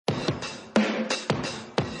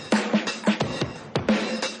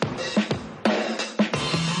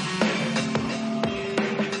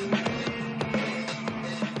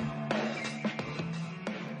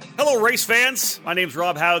race fans. My name's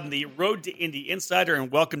Rob Howden, the Road to Indy Insider,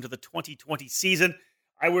 and welcome to the 2020 season.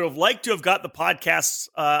 I would have liked to have got the podcasts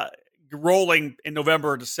rolling in November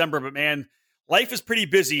or December, but man, life is pretty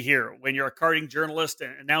busy here when you're a karting journalist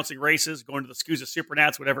and announcing races, going to the SCUSA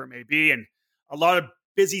Supernats, whatever it may be, and a lot of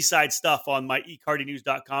busy side stuff on my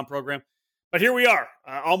ekartingnews.com program. But here we are,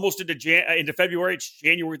 almost into February. It's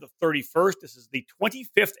January the 31st. This is the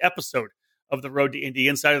 25th episode of the Road to Indy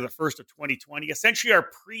Insider, the first of 2020, essentially our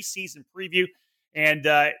preseason preview. And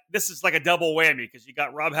this is like a double whammy because you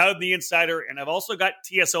got Rob Howden, the Insider, and I've also got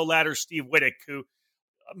TSO Ladder Steve Wittich, who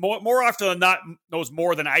more often than not knows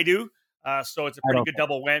more than I do. So it's a pretty good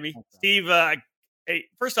double whammy. Steve, hey,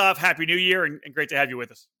 first off, Happy New Year and great to have you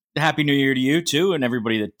with us. Happy New Year to you too, and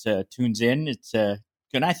everybody that tunes in. It's good.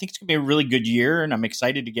 I think it's gonna be a really good year, and I'm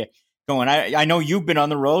excited to get going. I know you've been on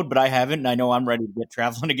the road, but I haven't, and I know I'm ready to get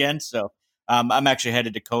traveling again. So I'm actually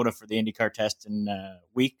headed to Dakota for the IndyCar test in a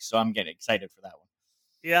week, so I'm getting excited for that one.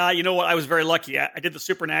 Yeah, you know what? I was very lucky. I did the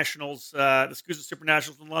Super Nationals, the SCUSA Super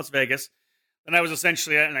Nationals in Las Vegas, and I was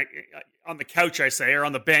essentially on the couch, or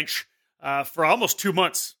on the bench for almost 2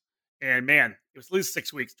 months. And man, it was at least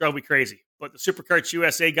 6 weeks. Drove me crazy. But the Supercarts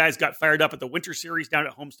USA guys got fired up at the Winter Series down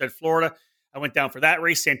at Homestead, Florida. I went down for that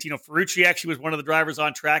race. Santino Ferrucci actually was one of the drivers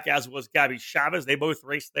on track, as was Gabby Chavez. They both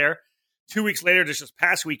raced there. 2 weeks later, just this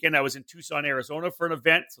past weekend, I was in Tucson, Arizona for an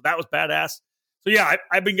event. So that was badass. So yeah,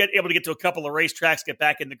 I've been able to get to a couple of racetracks, get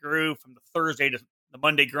back in the groove from the Thursday to the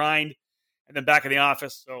Monday grind, and then back in the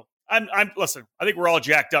office. So listen, I think we're all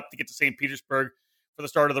jacked up to get to St. Petersburg for the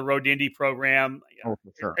start of the Road to Indy program. Oh,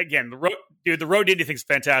 for sure. Again, the Road to Indy thing's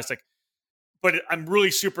fantastic. But I'm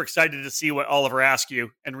really super excited to see what Oliver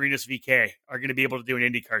Askew and Rinus VeeKay are going to be able to do in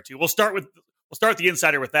IndyCar too. We'll start the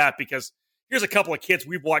Insider with that because here's a couple of kids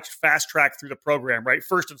we've watched fast track through the program, right?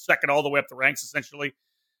 First and second, all the way up the ranks, essentially.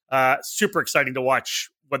 Super exciting to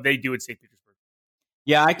watch what they do in St. Petersburg.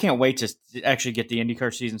 Yeah, I can't wait to actually get the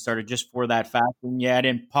IndyCar season started just for that fact. And you add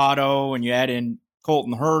in Pato and you add in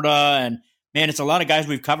Colton Herta, and man, it's a lot of guys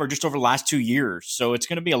we've covered just over the last 2 years. So it's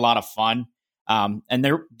going to be a lot of fun. And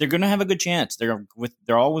they're going to have a good chance. They're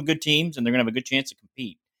all with good teams, and they're going to have a good chance to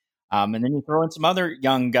compete. And then you throw in some other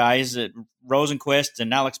young guys, Rosenquist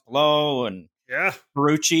and Alex Palou and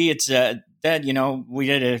Ferrucci. It's that we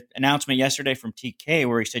did an announcement yesterday from TK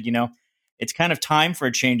where he said, it's kind of time for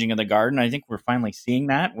a changing of the guard, and I think we're finally seeing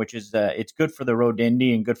that, which is it's good for the Road to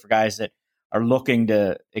Indy and good for guys that are looking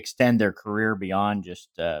to extend their career beyond just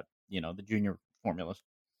the junior formulas.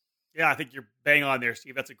 Yeah, I think you're bang on there,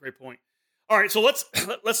 Steve. That's a great point. All right, so let's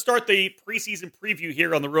start the preseason preview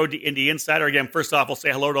here on the Road to Indy Insider. Again, first off, I'll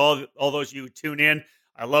say hello to all those of you who tune in.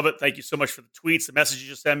 I love it. Thank you so much for the tweets, the messages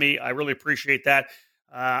you send me. I really appreciate that.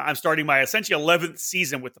 I'm starting my essentially 11th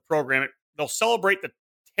season with the program. They'll celebrate the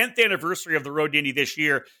 10th anniversary of the Road to Indy this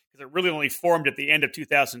year because it really only formed at the end of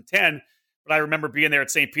 2010. But I remember being there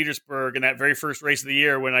at St. Petersburg in that very first race of the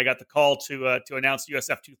year when I got the call to announce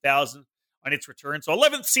USF 2000 on its return. So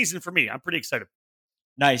 11th season for me. I'm pretty excited.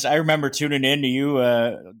 Nice. I remember tuning in to you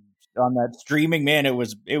on that streaming. Man, it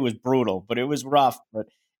was brutal, but it was rough. But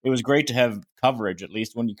it was great to have coverage, at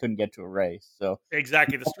least when you couldn't get to a race. So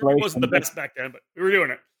exactly, the streaming wasn't the best back then, but we were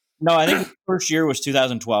doing it. No, I think the first year was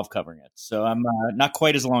 2012 covering it. So I'm not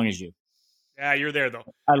quite as long as you. Yeah, you're there though.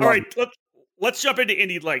 All right, let's jump into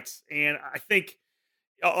Indy Lights, and I think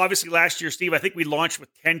obviously last year, Steve, I think we launched with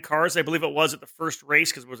 10 cars. I believe it was at the first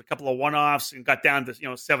race because it was a couple of one-offs and got down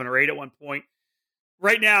to 7 or 8 at one point.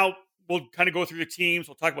 Right now, we'll kind of go through the teams.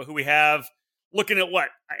 We'll talk about who we have. Looking at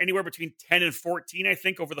anywhere between 10 and 14, I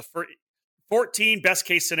think, over the 14 best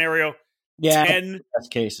case scenario. Yeah, 10 best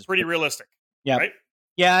case is pretty realistic. Yeah, right?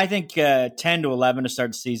 Yeah, I think 10 to 11 to start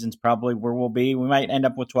the season is probably where we'll be. We might end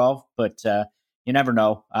up with 12, but you never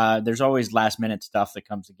know. There's always last minute stuff that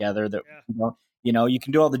comes together that you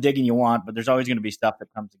can do all the digging you want, but there's always going to be stuff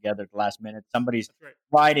that comes together at the last minute. Somebody's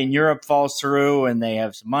ride in Europe falls through, and they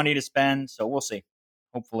have some money to spend. So we'll see.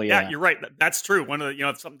 Hopefully, yeah, you're right. That's true. One of the,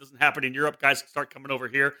 if something doesn't happen in Europe, guys start coming over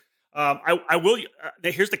here. I will.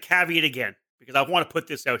 Here's the caveat again, because I want to put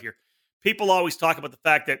this out here. People always talk about the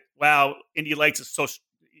fact that, wow, Indy Lights is so.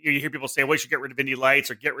 You hear people say, well, you should get rid of Indy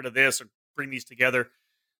Lights or get rid of this or bring these together.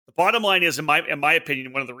 The bottom line is, in my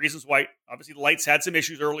opinion, one of the reasons why obviously the Lights had some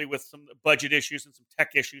issues early with some budget issues and some tech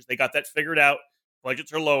issues. They got that figured out.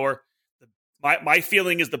 Budgets are lower. My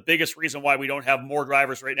feeling is the biggest reason why we don't have more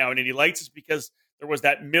drivers right now in Indy Lights is because there was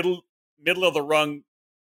that middle of the rung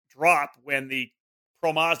drop when the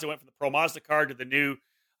Pro Mazda went from the Pro Mazda car to the new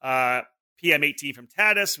PM18 from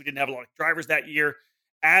Tatis. We didn't have a lot of drivers that year.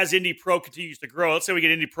 As Indy Pro continues to grow, let's say we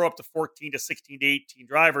get Indy Pro up to 14 to 16 to 18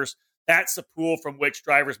 drivers. That's the pool from which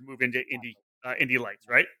drivers move into Indy Lights,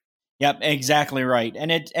 right? Yep, exactly right.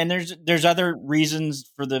 And there's other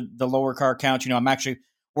reasons for the lower car count. I'm actually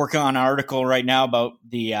working on an article right now about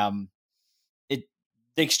the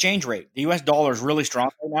exchange rate. The US dollar is really strong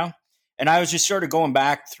right now. And I was just sort of going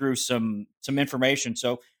back through some information.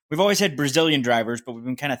 So we've always had Brazilian drivers, but we've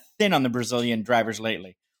been kind of thin on the Brazilian drivers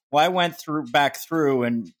lately. Well, I went back through,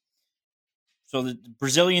 and so the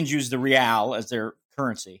Brazilians use the real as their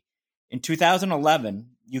currency. In 2011,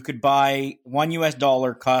 you could buy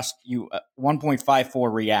 $1 cost you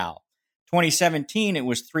 1.54 real. 2017, it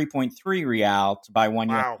was 3.3 real to buy $1.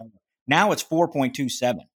 Wow. Now it's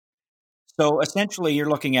 4.27. So essentially, you're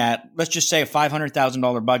looking at, let's just say, a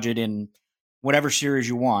 $500,000 budget in whatever series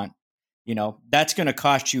you want. That's going to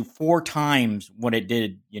cost you 4 times what it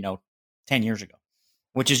did, 10 years ago,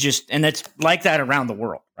 which is just, and it's like that around the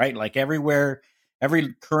world, right? Like everywhere,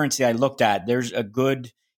 every currency I looked at, there's a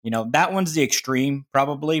good, that one's the extreme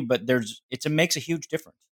probably, but it makes a huge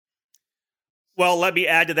difference. Well, let me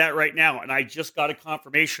add to that right now. And I just got a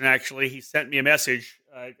confirmation, actually. He sent me a message.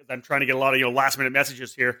 I'm trying to get a lot of, last minute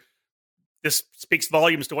messages here. This speaks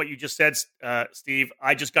volumes to what you just said, Steve.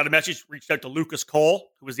 I just got a message, reached out to Lucas Cole,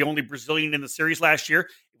 who was the only Brazilian in the series last year.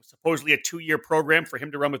 It was supposedly a 2-year program for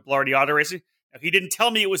him to run with Bilardi Auto Racing. Now, he didn't tell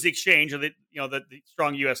me it was the exchange of the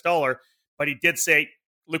strong U.S. dollar, but he did say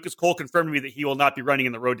Lucas Cole confirmed to me that he will not be running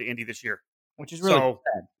in the Road to Indy this year, which is really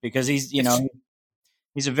sad because he's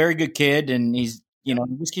he's a very good kid, and he's he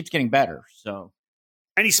just keeps getting better. So.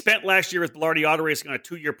 And he spent last year with Bilardi Auto Racing on a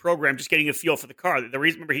 2-year program, just getting a feel for the car. The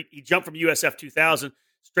reason, remember, he jumped from USF 2000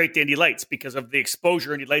 straight to Indy Lights because of the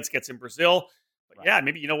exposure Indy Lights gets in Brazil. But right. Yeah,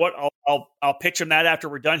 maybe you know what? I'll pitch him that after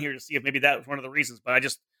we're done here to see if maybe that was one of the reasons. But I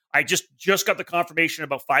just got the confirmation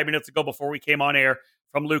about 5 minutes ago before we came on air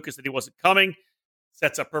from Lucas that he wasn't coming.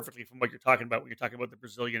 Sets up perfectly from what you're talking about when you're talking about the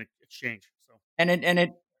Brazilian exchange. So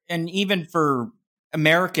and even for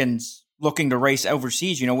Americans looking to race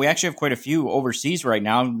overseas, we actually have quite a few overseas right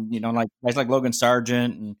now, like guys like Logan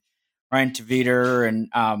Sargent and Ryan Taviter,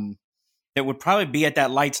 and that would probably be at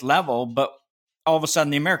that lights level, but all of a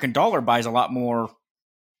sudden the American dollar buys a lot more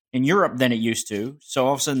in Europe than it used to. So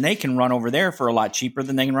all of a sudden they can run over there for a lot cheaper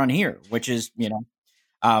than they can run here, which is, you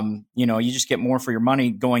just get more for your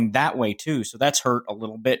money going that way too. So that's hurt a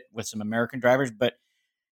little bit with some American drivers, but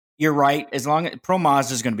you're right. As long as Pro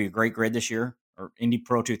Mazda is going to be a great grid this year, or Indy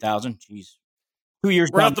Pro 2000. Jeez, 2 years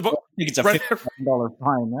down. I think it's a $50,000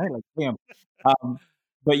 fine, right? Like, damn.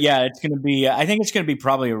 But yeah, it's going to be. I think it's going to be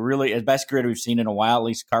probably the best grid we've seen in a while, at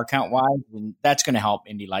least car count wise, and that's going to help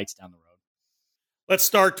Indy Lights down the road. Let's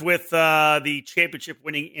start with the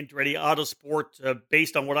championship-winning Andretti Autosport.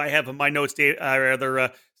 Based on what I have in my notes,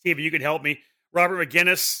 Steve, you can help me. Robert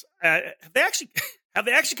McGinnis. Have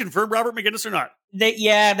they actually confirmed Robert McGinnis or not?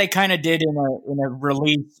 They kind of did in a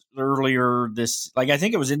release earlier this. Like I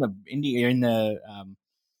think it was in the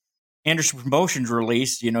Anderson Promotions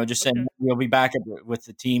release. Just saying we'll be back with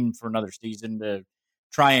the team for another season to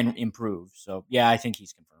try and improve. So yeah, I think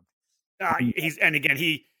he's confirmed.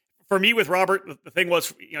 For me with Robert, the thing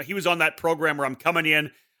was, he was on that program where I'm coming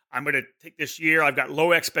in. I'm going to take this year. I've got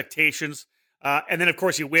low expectations. And then, of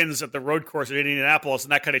course, he wins at the road course at Indianapolis.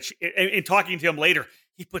 And that kind of, in talking to him later,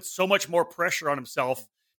 he put so much more pressure on himself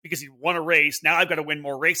because he won a race. Now I've got to win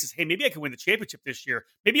more races. Hey, maybe I can win the championship this year.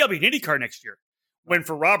 Maybe I'll be an IndyCar next year. When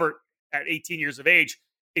for Robert, at 18 years of age,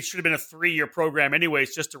 it should have been a 3-year program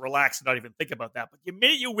anyways, just to relax and not even think about that. But the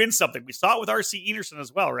minute you win something, we saw it with R.C. Enerson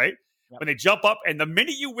as well, right? Yep. When they jump up, and the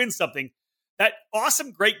minute you win something, that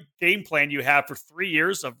awesome, great game plan you have for 3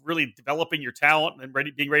 years of really developing your talent and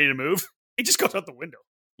being ready to move, it just goes out the window.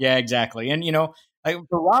 Yeah, exactly. And,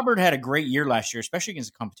 Robert had a great year last year, especially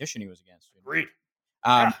against the competition he was against. Agreed.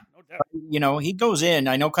 No doubt. He goes in.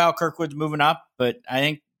 I know Kyle Kirkwood's moving up, but I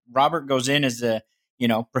think Robert goes in as a,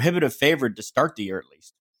 prohibitive favorite to start the year at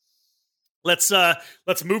least. Let's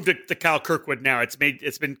move to Kyle Kirkwood now. It's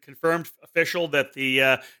been confirmed official that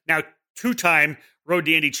the now 2-time Road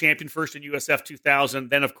to Indy champion, first in USF 2000,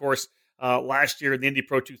 then of course last year in the Indy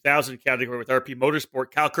Pro 2000 category with RP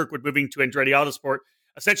Motorsport. Kyle Kirkwood moving to Andretti Autosport,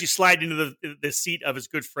 essentially slide into the seat of his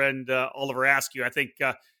good friend Oliver Askew. I think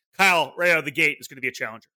Kyle right out of the gate is going to be a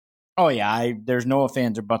challenger. Oh yeah, there's no ifs,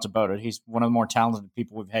 ands, or buts about it. He's one of the more talented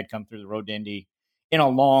people we've had come through the Road to Indy in a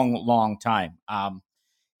long, long time.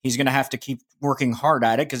 He's going to have to keep working hard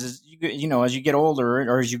at it because, as you get older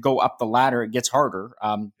or as you go up the ladder, it gets harder.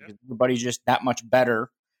 Everybody's just that much better.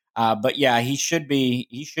 But yeah, he should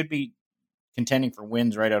be contending for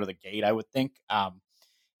wins right out of the gate, I would think. And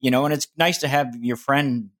it's nice to have your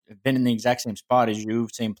friend been in the exact same spot as you,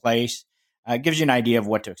 same place. It gives you an idea of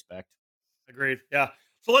what to expect. Agreed. Yeah.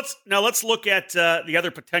 So let's look at the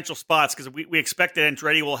other potential spots, because we expect that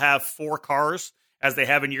Andretti will have 4 cars as they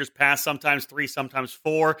have in years past, sometimes 3, sometimes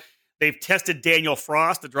 4. They've tested Daniel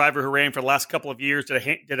Frost, the driver who ran for the last couple of years, did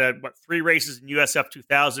 3 races in USF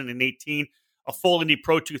 2018, a full Indy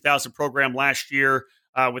Pro 2000 program last year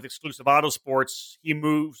with Exclusive Autosports. He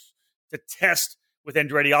moves to test with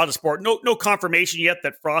Andretti Autosport. No confirmation yet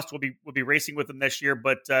that Frost will be racing with them this year,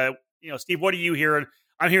 but Steve, what are you hearing?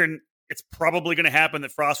 I'm hearing it's probably going to happen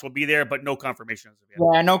that Frost will be there, but no confirmation as of yet.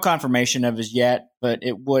 Yeah, no confirmation of his yet, but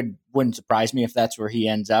it wouldn't surprise me if that's where he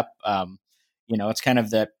ends up. It's kind of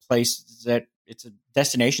that place that it's a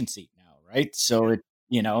destination seat now, right? So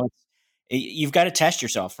you've got to test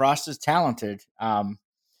yourself. Frost is talented, and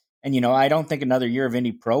I don't think another year of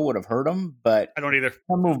Indy Pro would have hurt him, but I don't either.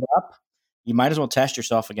 To move up, you might as well test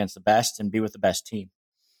yourself against the best and be with the best team.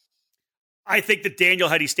 I think that Daniel,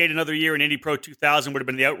 had he stayed another year in Indy Pro 2000, would have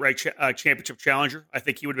been the outright championship challenger. I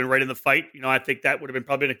think he would have been right in the fight. I think that would have been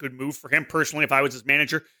probably a good move for him personally if I was his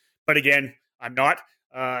manager. But again, I'm not.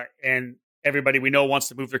 And everybody we know wants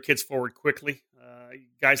to move their kids forward quickly.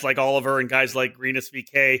 Guys like Oliver and guys like Greenis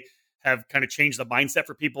VK have kind of changed the mindset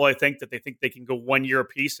for people, I think, that they think they can go 1 year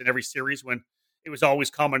apiece in every series, when it was always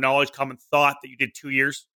common knowledge, common thought that you did 2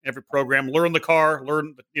 years in every program, learn the car,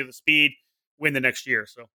 learn the speed, win the next year.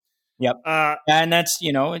 So. Yep. And that's,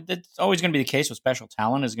 it's always going to be the case with special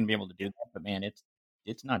talent is going to be able to do that. But man,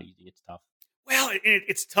 it's not easy. It's tough. Well,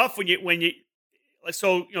 it's tough when you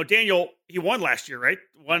Daniel, he won last year, right?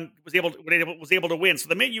 Was able to win. So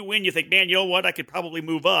the minute you win, you think, man, you know what? I could probably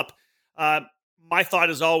move up. My thought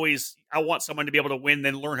is always, I want someone to be able to win,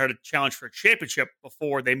 then learn how to challenge for a championship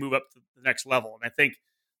before they move up to the next level. And I think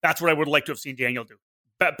that's what I would like to have seen Daniel do.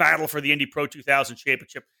 Battle for the Indy Pro 2000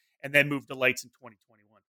 championship and then move to lights in 2021.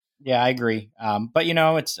 Yeah, I agree. But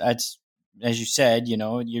it's as you said,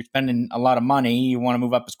 you're spending a lot of money. You want to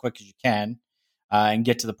move up as quick as you can and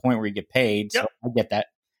get to the point where you get paid. Yep. So I get that.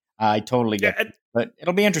 I totally get it. But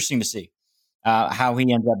it'll be interesting to see how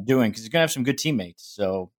he ends up doing, because he's going to have some good teammates.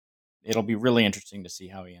 So it'll be really interesting to see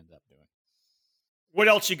how he ends up doing. What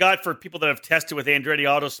else you got for people that have tested with Andretti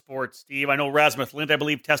Autosport, Steve? I know Rasmus Lind, I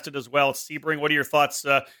believe, tested as well. Sebring, what are your thoughts?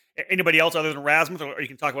 Anybody else other than Rasmus? Or you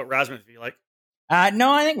can talk about Rasmus if you like.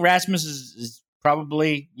 No, I think Rasmus is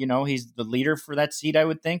probably, he's the leader for that seat, I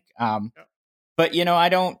would think. But,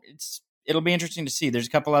 it'll be interesting to see. There's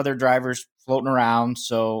a couple other drivers floating around.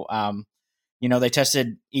 So, they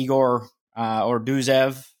tested Igor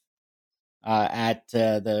Orduzev at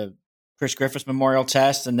the Chris Griffiths Memorial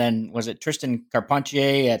Test. And then was it Tristan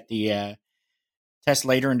Carpentier at the test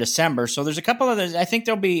later in December. So there's a couple others. I think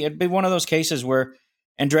it'd be one of those cases where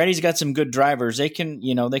Andretti's got some good drivers. They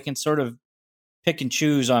can sort of pick and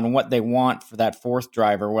choose on what they want for that fourth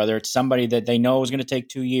driver, whether it's somebody that they know is going to take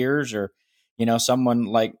 2 years or, someone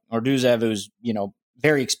like Orduzev who's,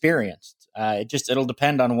 very experienced. It'll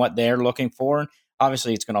depend on what they're looking for. And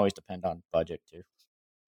obviously it's going to always depend on budget too.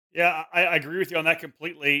 Yeah, I agree with you on that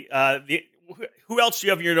completely. Who else do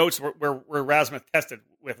you have in your notes where Rasmus tested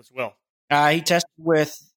with as well? He tested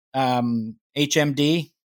with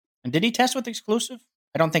HMD. And did he test with Exclusive?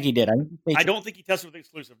 I don't think he did. I don't think he tested with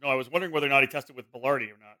Exclusive. No, I was wondering whether or not he tested with Bilardi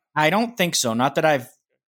or not. I don't think so. Not that I've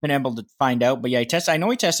been able to find out. But yeah, I know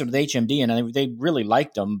he tested with HMD, and they really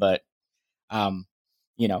liked him. But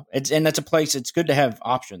that's a place. It's good to have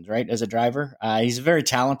options, right? As a driver, he's very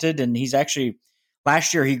talented, and he's actually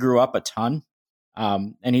last year he grew up a ton,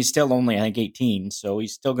 and he's still only I think 18, so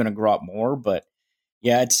he's still going to grow up more. But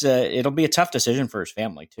yeah, it'll be a tough decision for his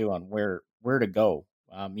family too on where to go.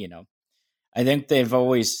 I think they've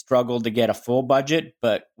always struggled to get a full budget,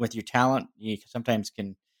 but with your talent, you sometimes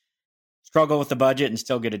can struggle with the budget and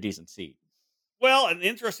still get a decent seat. Well, an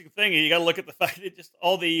interesting thing, you got to look at the fact that just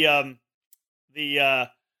all the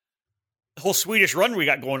whole Swedish run we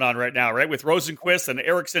got going on right now, right? With Rosenqvist and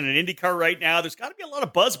Ericsson and IndyCar right now, there's got to be a lot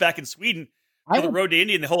of buzz back in Sweden for the Road to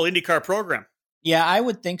Indy and the whole IndyCar program. Yeah, I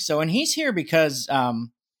would think so. And he's here because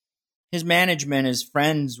his management is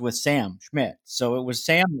friends with Sam Schmidt. So it was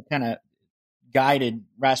Sam that kind of guided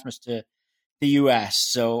Rasmus to the U.S.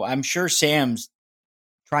 So I'm sure Sam's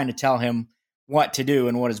trying to tell him what to do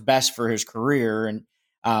and what is best for his career. And,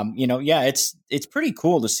 it's pretty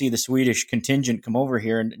cool to see the Swedish contingent come over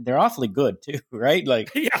here, and they're awfully good too, right? Like,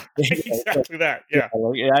 yeah, exactly that. Yeah.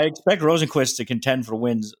 I expect Rosenqvist to contend for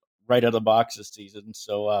wins right out of the box this season.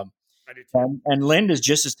 So, I do too. And Lind is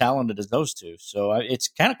just as talented as those two. So it's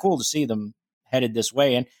kind of cool to see them headed this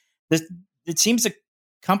way. And it seems that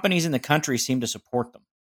companies in the country seem to support them,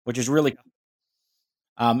 which is really cool.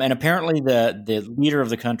 And apparently the leader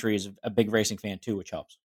of the country is a big racing fan too, which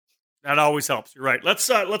helps. That always helps. You're right.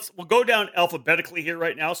 We'll go down alphabetically here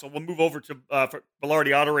right now. So we'll move over to for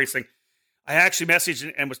Belardi Auto Racing. I actually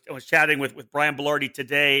messaged and was chatting with Brian Belardi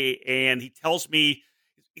today, and he tells me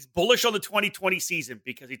he's bullish on the 2020 season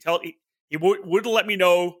because he wouldn't let me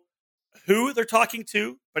know who they're talking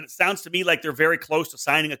to, but it sounds to me like they're very close to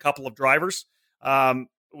signing a couple of drivers. It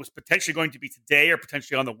was potentially going to be today or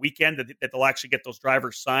potentially on the weekend that they'll actually get those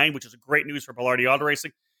drivers signed, which is a great news for Belardi Auto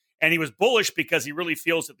Racing. And he was bullish because he really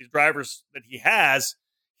feels that these drivers that he has,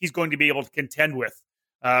 he's going to be able to contend with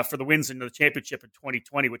for the wins in the championship in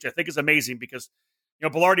 2020, which I think is amazing because,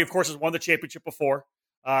 Belardi, of course, has won the championship before.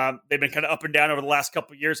 They've been kind of up and down over the last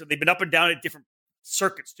couple of years, and they've been up and down at different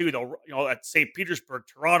circuits too, though. At St. Petersburg,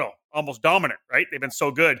 Toronto, almost dominant, right? They've been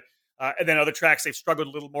so good. And then other tracks, they've struggled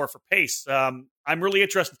a little more for pace. I'm really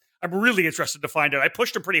interested. I'm really interested to find out. I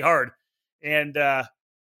pushed him pretty hard, and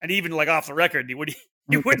even like off the record, he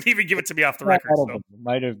wouldn't even give it to me off the record. So.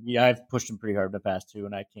 Might have. Yeah, I've pushed him pretty hard in the past too,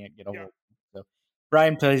 and I can't get a hold of him. So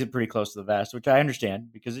Brian plays it pretty close to the vest, which I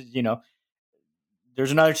understand because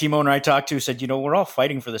there's another team owner I talked to who said, we're all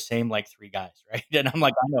fighting for the same like three guys, right? And I'm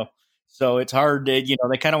like, I know. So it's hard to,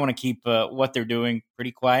 they kind of want to keep what they're doing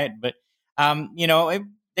pretty quiet, but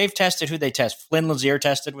they've tested who they test. Flynn Lazier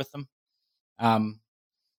tested with them.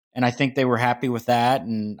 And I think they were happy with that.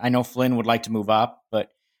 And I know Flynn would like to move up, but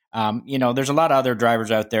there's a lot of other drivers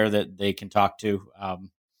out there that they can talk to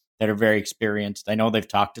that are very experienced. I know they've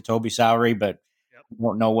talked to Toby Sowery, but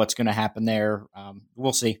won't know what's going to happen there.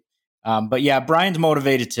 We'll see. But yeah, Brian's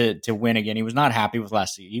motivated to win again. He was not happy with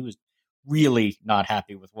last season. He was really not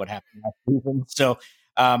happy with what happened last season. So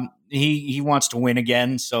he wants to win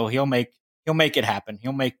again. So he'll make it happen.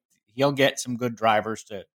 He'll get some good drivers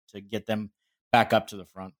to get them back up to the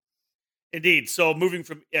front. Indeed. So moving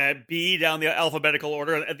from B down the alphabetical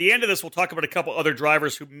order. At the end of this, we'll talk about a couple other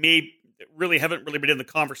drivers who haven't really been in the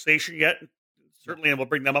conversation yet. Certainly, and we'll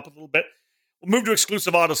bring them up a little bit. We'll move to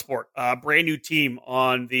Exclusive Autosport, a brand new team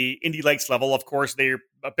on the Indy Lights level. Of course, they're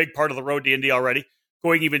a big part of the road to Indy already.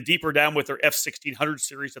 Going even deeper down with their F1600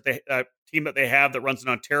 series team that they have that runs in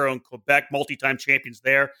Ontario and Quebec, multi-time champions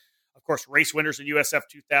there. Of course, race winners in USF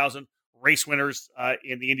 2000, race winners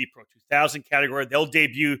in the Indy Pro 2000 category. They'll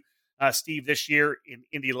debut Steve this year in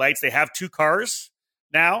Indy Lights. They have two cars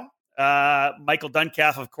now. Michael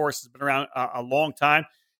Duncalf, of course, has been around a long time.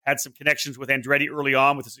 Had some connections with Andretti early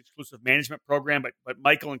on with his exclusive management program, but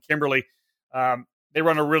Michael and Kimberly, they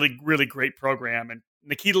run a really, really great program. And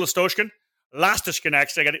Nikita Lastishkin,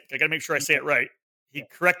 actually, I got to make sure I say it right. He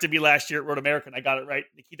corrected me last year at Road America, and I got it right.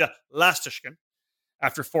 Nikita Lastishkin,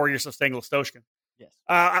 after 4 years of saying Lastishkin. Yes.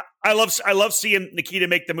 I love seeing Nikita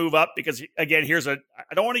make the move up because, again,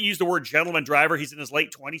 I don't want to use the word gentleman driver. He's in his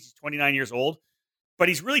late 20s. He's 29 years old. But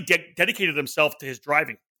he's really dedicated himself to his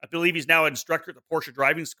driving. I believe he's now an instructor at the Porsche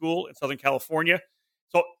Driving School in Southern California.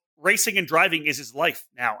 So racing and driving is his life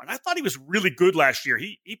now. And I thought he was really good last year.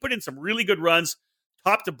 He put in some really good runs,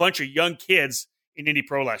 topped a bunch of young kids in Indy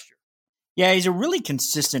Pro last year. Yeah, he's a really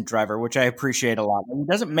consistent driver, which I appreciate a lot. He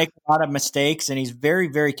doesn't make a lot of mistakes, and he's very,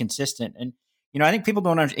 very consistent. And, I think people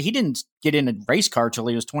don't understand. He didn't get in a race car till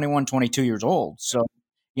he was 21, 22 years old. So,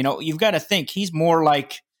 you've got to think he's more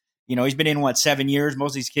like, he's been in, 7 years?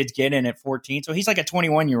 Most of these kids get in at 14. So he's like a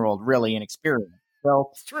 21-year-old, really, in experience.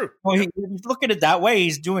 So it's true. If you look at it that way,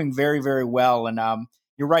 he's doing very, very well. And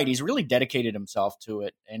you're right. He's really dedicated himself to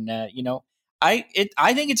it. And, I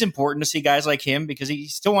think it's important to see guys like him because he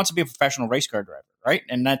still wants to be a professional race car driver, right?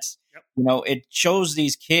 And that's, it shows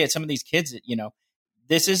some of these kids that,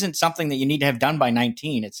 this isn't something that you need to have done by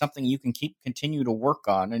 19. It's something you can continue to work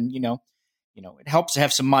on. And, it helps to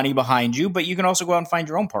have some money behind you, but you can also go out and find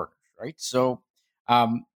your own partners, right? So,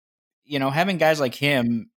 having guys like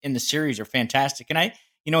him in the series are fantastic. And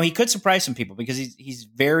he could surprise some people because he's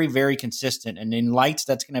very, very consistent. And in lights,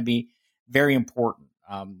 that's going to be very important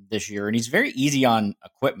this year. And he's very easy on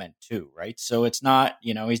equipment too, right? So it's not,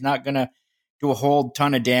 he's not going to do a whole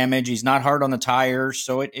ton of damage. He's not hard on the tires.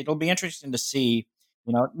 So it'll be interesting to see,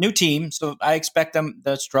 new team. So I expect them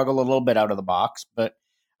to struggle a little bit out of the box, but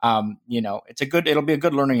it'll be a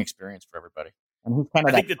good learning experience for everybody. And he's kind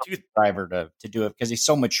of that driver to do it because he's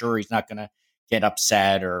so mature. He's not going to get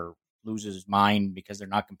upset or lose his mind because they're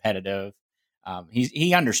not competitive.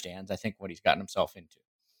 He understands, I think, what he's gotten himself into.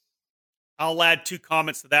 I'll add two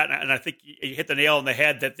comments to that, and I think you hit the nail on the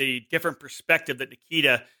head that the different perspective that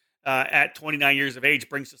Nikita at 29 years of age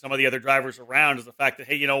brings to some of the other drivers around is the fact that,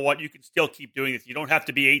 hey, you know what? You can still keep doing this. You don't have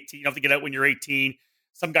to be 18. You don't have to get out when you're 18.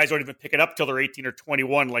 Some guys don't even pick it up till they're 18 or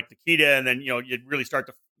 21 like Nikita, and then, you really start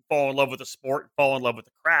to fall in love with the sport, fall in love with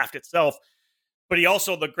the craft itself. But he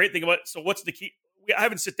also, the great thing about, so what's I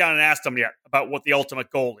haven't sit down and asked him yet about what the ultimate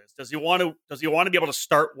goal is. Does he want to be able to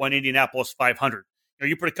start one Indianapolis 500?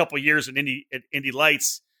 You put a couple of years in Indy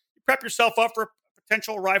Lights, you prep yourself up for a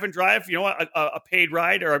potential arrive and drive, a paid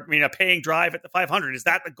ride, or a paying drive at the 500. Is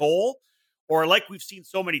that the goal? Or like we've seen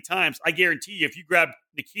so many times, I guarantee you, if you grab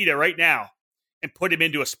Nikita right now and put him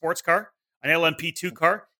into a sports car, an LMP2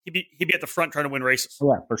 car, he'd be at the front trying to win races.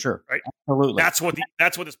 Yeah, for sure. Right? Absolutely.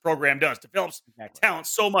 That's what this program does. Develops talent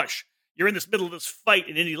so much. You're in this middle of this fight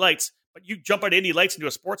in Indy Lights, but you jump out of Indy Lights into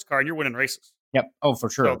a sports car and you're winning races. Yep. Oh, for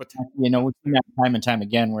sure. So, we've seen that time and time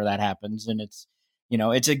again where that happens, and it's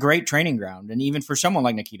a great training ground. And even for someone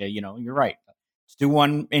like Nikita, you're right. Let's do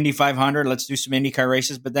one Indy 500. Let's do some IndyCar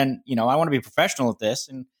races. But then, I want to be professional at this,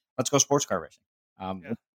 and let's go sports car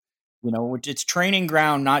racing. It's training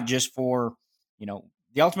ground, not just for,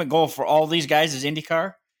 the ultimate goal for all these guys is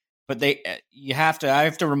IndyCar. But I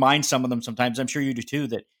have to remind some of them sometimes, I'm sure you do too,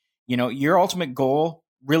 that, your ultimate goal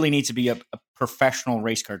really needs to be a professional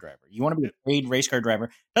race car driver. You want to be a paid race car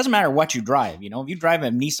driver. Doesn't matter what you drive. If you drive a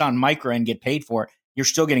Nissan Micra and get paid for it, you're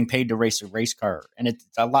still getting paid to race a race car. And it's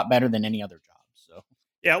a lot better than any other job. So,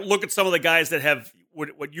 yeah, look at some of the guys that have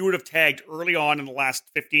what you would have tagged early on in the last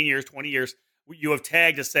 15 years, 20 years. You have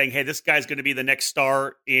tagged as saying, hey, this guy's going to be the next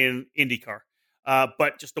star in IndyCar.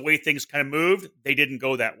 But just the way things kind of moved, they didn't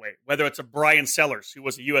go that way. Whether it's a Brian Sellers, who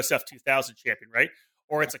was a USF 2000 champion, right?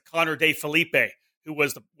 Or it's a Connor De Felipe, who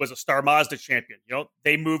was a Star Mazda champion.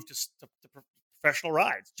 They moved to professional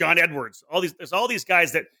rides. John Edwards, there's all these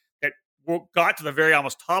guys that got to the very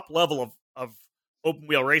almost top level of open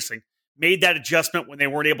wheel racing, made that adjustment when they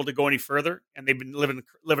weren't able to go any further, and they've been living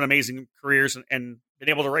amazing careers and been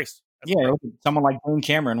able to race. That's great. Someone like Dane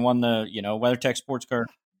Cameron won the WeatherTech Sports Car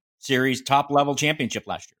Series top level championship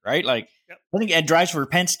last year, right? Like, yep. I think Ed drives for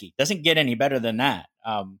Penske. Doesn't get any better than that.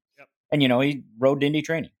 Yep. And he rode Indy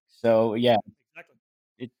training. So yeah, exactly.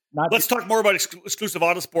 Let's talk more about exclusive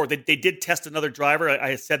Autosport. They did test another driver.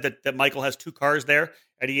 I said that Michael has 2 cars there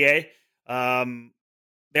at EA.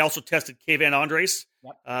 They also tested Kay Van Andres,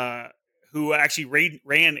 yep. Who actually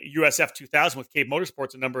ran USF 2000 with Cave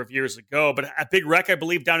Motorsports a number of years ago. But a big wreck, I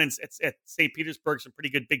believe, down at St. Petersburg. Some pretty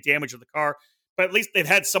good big damage of the car. But at least they've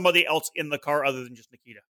had somebody else in the car other than just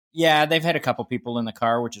Nikita. Yeah, they've had a couple people in the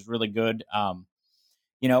car, which is really good.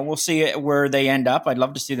 We'll see where they end up. I'd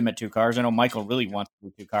love to see them at 2 cars. I know Michael really wants to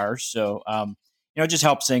do 2 cars. So, it just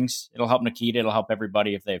helps things. It'll help Nikita. It'll help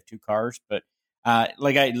everybody if they have 2 cars. But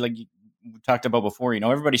like we talked about before,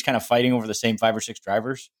 everybody's kind of fighting over the same 5 or 6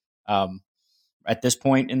 drivers at this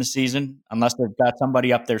point in the season, unless they've got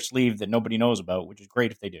somebody up their sleeve that nobody knows about, which is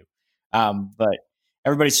great if they do. But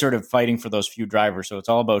everybody's sort of fighting for those few drivers. So it's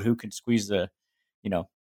all about who can squeeze the,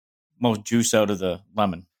 most juice out of the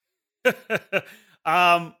lemon. What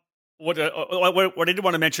I did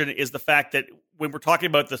want to mention is the fact that when we're talking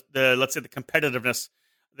about the let's say the competitiveness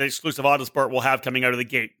the exclusive Autosport will have coming out of the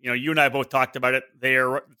gate, you and I both talked about it.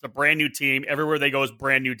 It's a brand new team. Everywhere they go is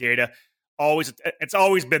brand new data. It's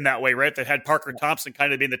always been that way, right? They had Parker Thompson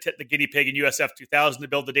kind of being the guinea pig in USF 2000 to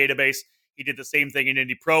build the database. He did the same thing in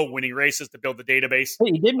Indy Pro, winning races to build the database.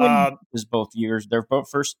 He did win both years. Their both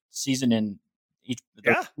first season in each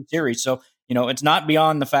series. So, it's not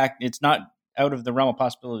beyond the fact, it's not out of the realm of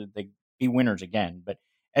possibility that they be winners again. But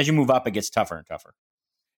as you move up, it gets tougher and tougher.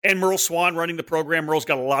 And Merle Swan running the program. Merle's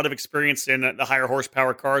got a lot of experience in the higher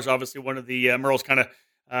horsepower cars. Obviously, one of the Merle's kind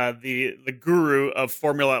of the guru of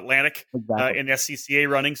Formula Atlantic in SCCA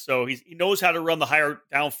running. So he knows how to run the higher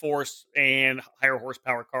downforce and higher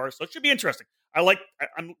horsepower cars. So it should be interesting. That's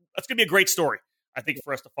going to be a great story, I think,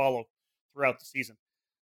 for us to follow throughout the season.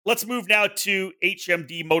 Let's move now to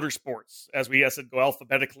HMD Motorsports. As we said, go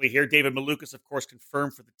alphabetically here. David Malukas, of course,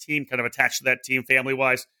 confirmed for the team, kind of attached to that team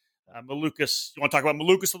family-wise. Malukas, you want to talk about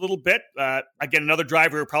Malukas a little bit? Again, another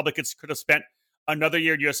driver who probably could have spent another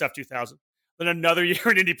year in USF 2000, then another year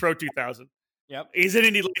in Indy Pro 2000. Yep. He's in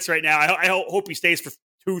Indy Lights right now. I hope he stays for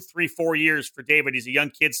 2, 3, 4 years for David. He's a young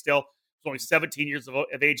kid still. He was only 17 years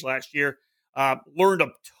of age last year. Learned a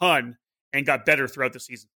ton and got better throughout the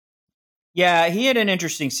season. Yeah, he had an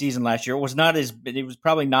interesting season last year. It was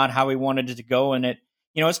probably not how he wanted it to go. And it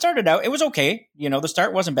started out, it was okay. The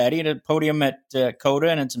start wasn't bad. He had a podium at Coda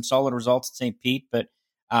and had some solid results at St. Pete. But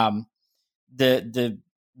the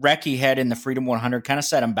wreck he had in the Freedom 100 kind of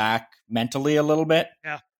set him back mentally a little bit.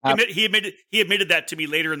 Yeah. He admitted that to me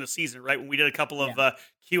later in the season, right? When we did a couple of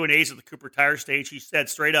Q&As at the Cooper Tire stage, he said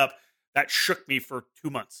straight up, that shook me for 2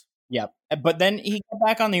 months. Yeah. But then he got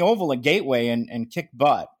back on the oval at Gateway and kicked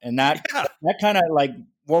butt. And that kind of like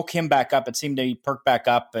woke him back up. It seemed that he perked back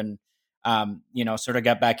up and, sort of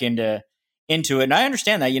got back into it. And I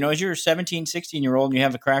understand that, as you're a 17, 16-year-old and you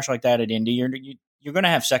have a crash like that at Indy, you're going to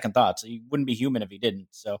have second thoughts. He wouldn't be human if he didn't.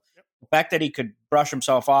 So the fact that he could brush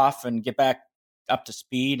himself off and get back up to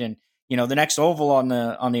speed, and the next oval on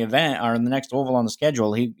the event, or the next oval on the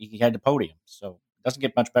schedule, he had the podium. So it doesn't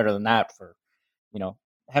get much better than that for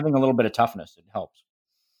having a little bit of toughness. It helps.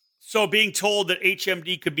 So being told that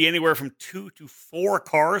HMD could be anywhere from 2 to 4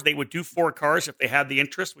 cars, they would do 4 cars if they had the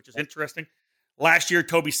interest, which is interesting. Last year,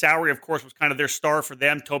 Toby Sowery, of course, was kind of their star for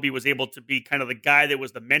them. Toby was able to be kind of the guy that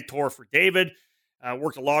was the mentor for David.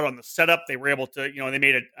 Worked a lot on the setup. They were able to, they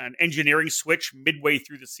made an engineering switch midway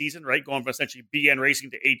through the season, right? Going from essentially BN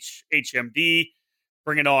Racing to HMD,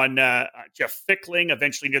 bringing on Jeff Fickling,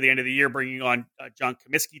 eventually near the end of the year, bringing on John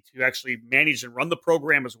Comiskey to actually manage and run the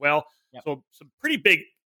program as well. Yep. So some pretty big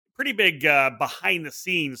behind the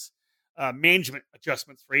scenes management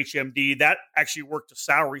adjustments for HMD. That actually worked to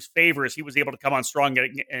Sowery's favor as he was able to come on strong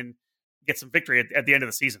and get some victory at the end of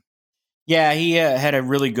the season. Yeah, he had a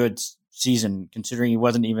really good season considering he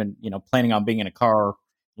wasn't even, planning on being in a car,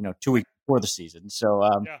 2 weeks before the season. So,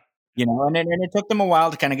 and it took them a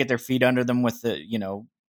while to kind of get their feet under them with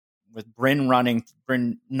with Bryn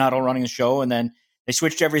Nuttall running the show. And then they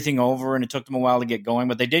switched everything over and it took them a while to get going,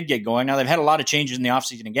 but they did get going. Now they've had a lot of changes in the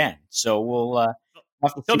offseason again. So we'll have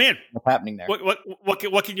to see what's happening there.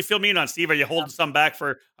 What can you fill me in on, Steve? Are you holding some back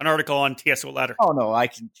for an article on TSO Ladder? Oh, no, I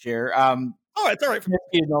can share. Oh, it's all right.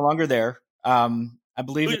 He is no longer there. I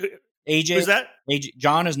believe AJ. Who's that?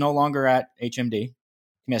 John is no longer at HMD.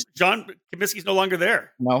 John Comiskey's no longer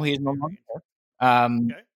there. No, he's no longer there.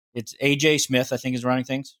 Okay. It's AJ Smith, I think, is running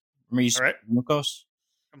things. He's all right. Juncos.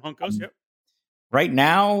 From Juncos, yep. Right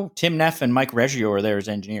now, Tim Neff and Mike Reggio are there as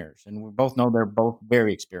engineers, and we both know they're both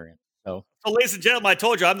very experienced. So, ladies and gentlemen, I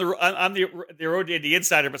told you I'm the Road to Indy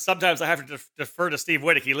Insider, but sometimes I have to defer to Steve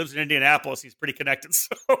Wittich. He lives in Indianapolis. He's pretty connected. So,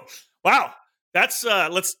 wow, that's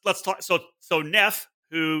let's talk. So Neff,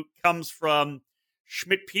 who comes from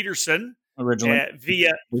Schmidt Peterson originally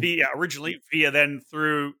via then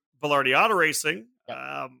through Velarde Auto Racing,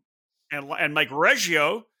 and Mike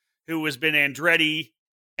Reggio, who has been Andretti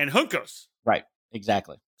and Juncos. Right,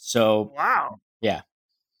 exactly. So wow, yeah.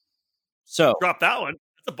 So drop that one.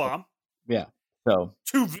 That's a bomb. Yeah. So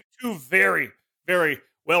two very, very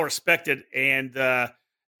well respected and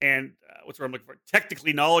what's what I'm looking for?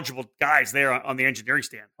 Technically knowledgeable guys there on the engineering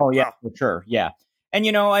stand. Oh yeah, wow. For sure. Yeah. And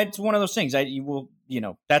it's one of those things.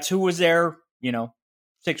 That's who was there,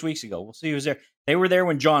 6 weeks ago. We'll see who's there. They were there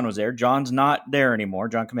when John was there. John's not there anymore,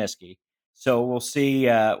 John Comiskey. So we'll see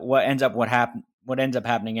what ends up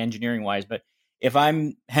happening engineering wise. But if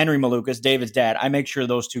I'm Henry Malukas, David's dad, I make sure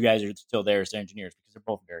those two guys are still there as engineers because they're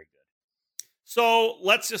both very good. So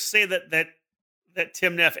let's just say that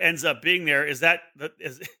Tim Neff ends up being there.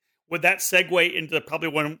 Would that segue into probably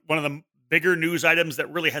one of the bigger news items that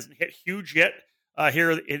really hasn't hit huge yet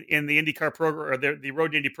here in the IndyCar program, or the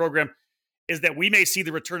Road to Indy program, is that we may see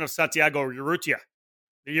the return of Santiago Urrutia,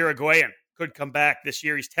 the Uruguayan. Could come back this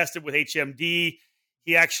year. He's tested with HMD.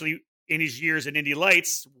 He actually, in his years in Indy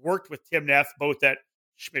Lights, worked with Tim Neff both at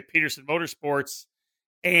Schmidt Peterson Motorsports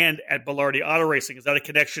and at Velarde Auto Racing. Is that a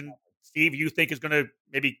connection, Steve, you think is going to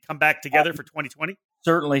maybe come back together for 2020?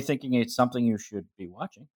 Certainly thinking it's something you should be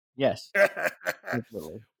watching. Yes.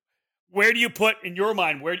 Where do you put, in your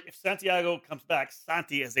mind, if Santiago comes back,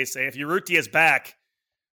 Santi, as they say, if Urrutia is back,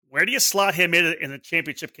 where do you slot him in the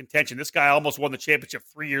championship contention? This guy almost won the championship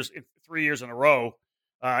 3 years in a row.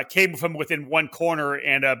 Came from within one corner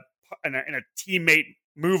and a teammate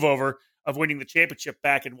move over of winning the championship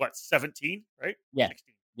back in 17, right? Yeah.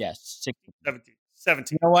 16. Yes. 16.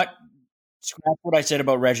 17. You know what? Scrap what I said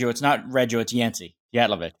about Reggio. It's not Reggio, it's Yancey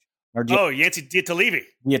Jatlovic. Yancey Dietalevi.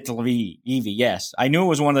 Dietalevi, yes. I knew it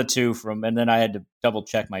was one of the two and then I had to double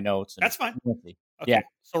check my notes. That's fine. Yancey. Okay. Yeah.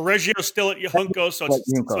 So Reggio's still at Juncos, so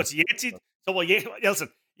it's Yancey. So listen,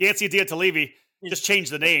 Yancey Dietalevi, just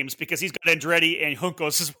change the names because he's got Andretti and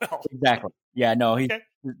Juncos as well. Exactly. Yeah, no, he's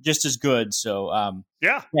just as good. So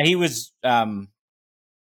yeah, he was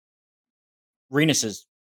Renus's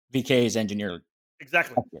VK's engineer.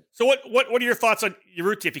 Exactly. So what are your thoughts on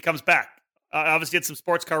Urrutia if he comes back? Obviously did some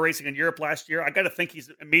sports car racing in Europe last year. I got to think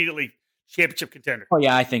he's immediately championship contender. Oh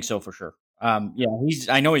yeah, I think so for sure. I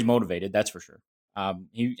know he's motivated. That's for sure.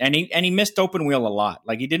 He missed open wheel a lot.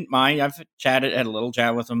 Like he didn't mind. I've had a little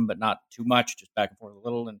chat with him, but not too much, just back and forth a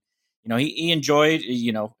little. And he enjoyed.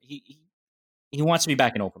 He wants to be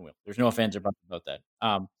back in open wheel. There's no offense about that.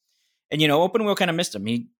 Open wheel kind of missed him.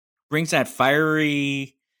 He brings that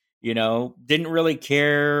fiery. Didn't really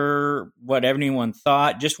care what anyone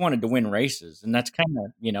thought. Just wanted to win races, and that's kind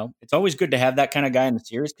of it's always good to have that kind of guy in the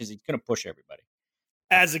series because he's going to push everybody.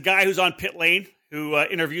 As a guy who's on pit lane, who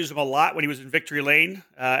interviews him a lot when he was in Victory Lane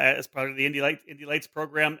as part of the Indy Lights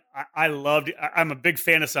program, I loved it. I'm a big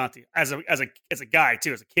fan of Santi as a guy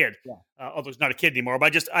too, as a kid. Yeah. Although he's not a kid anymore,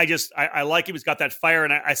 but I like him. He's got that fire,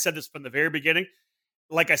 and I said this from the very beginning.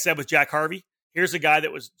 Like I said with Jack Harvey, here's a guy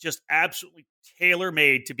that was just absolutely tailor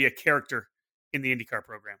made to be a character in the IndyCar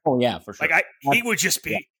program. Oh yeah, for sure. He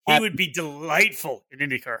would be delightful in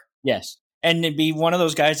IndyCar. Yes, and it'd be one of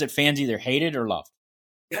those guys that fans either hated or loved.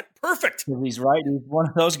 Yeah, perfect. He's right. He's one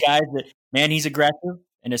of those guys that, man, he's aggressive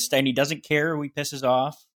and he doesn't care who he pisses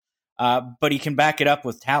off, but he can back it up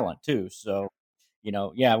with talent too. So,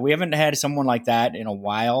 yeah, we haven't had someone like that in a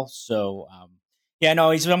while. So,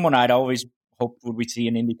 he's someone I'd always hope would we see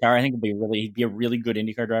in IndyCar. I think he'd be a really good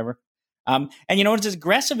IndyCar driver. And as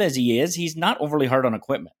aggressive as he is, he's not overly hard on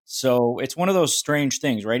equipment. So it's one of those strange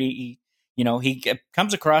things, right? He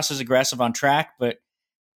comes across as aggressive on track, but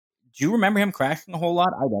do you remember him crashing a whole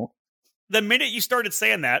lot? I don't. The minute you started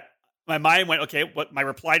saying that, my mind went, okay, what my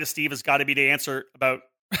reply to Steve has got to be to answer about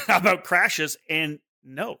crashes. And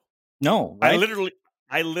no, right?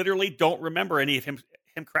 I literally don't remember any of him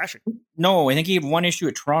crashing. No, I think he had one issue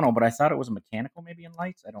at Toronto, but I thought it was a mechanical maybe in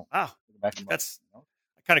lights. I don't. Wow. That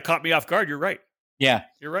kind of caught me off guard. You're right. Yeah.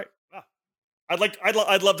 You're right. Wow.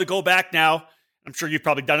 I'd love to go back now. I'm sure you've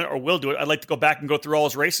probably done it or will do it. I'd like to go back and go through all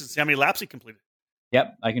his races and see how many laps he completed.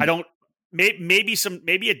 Yep, I can. Maybe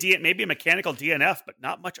a mechanical DNF, but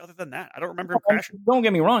not much other than that. I don't remember him crashing. Don't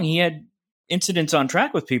get me wrong; he had incidents on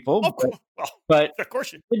track with people, but of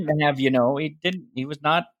course he didn't have. He didn't. He did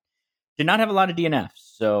not have a lot of DNFs.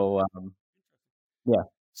 So, yeah.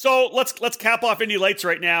 So let's cap off Indy Lights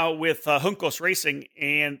right now with Juncos Racing,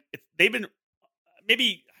 and they've been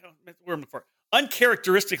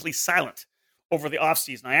uncharacteristically silent over the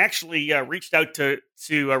offseason. I actually reached out to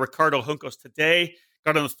Ricardo Juncos today,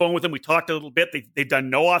 got on the phone with him. We talked a little bit. They've done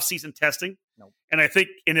no offseason testing. Nope. And I think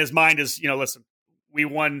in his mind is, listen, we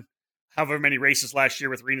won however many races last year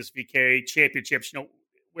with Renus VK championships,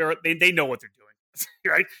 where they know what they're doing,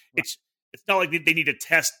 right? It's not like they need to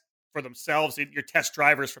test for themselves. Your test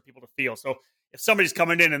drivers for people to feel. So if somebody's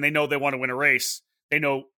coming in and they know they want to win a race, they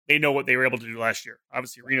know what they were able to do last year.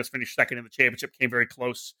 Obviously, Renus finished second in the championship, came very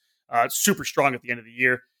close. Super strong at the end of the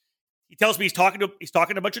year. He tells me he's talking to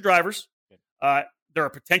a bunch of drivers. There are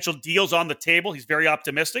potential deals on the table. He's very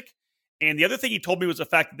optimistic. And the other thing he told me was the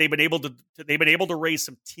fact that they've been able to raise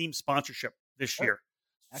some team sponsorship this year.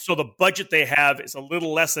 So the budget they have is a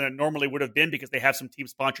little less than it normally would have been because they have some team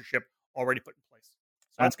sponsorship already put in place.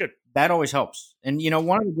 So that's good. That always helps. And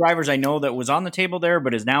one of the drivers I know that was on the table there,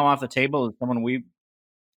 but is now off the table, is someone we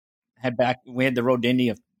had the road to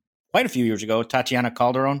Indy quite a few years ago, Tatiana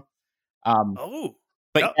Calderon.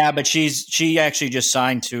 But she actually just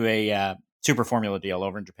signed to a Super Formula deal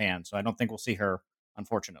over in Japan, so I don't think we'll see her,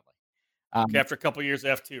 unfortunately. After a couple of years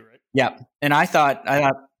F2, right? Yeah, and I thought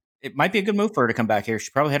it might be a good move for her to come back here.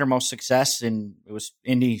 She probably had her most success it was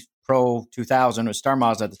Indy Pro 2000. It was Star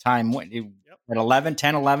Miles at the time. At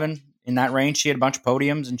 10, 11 in that range, she had a bunch of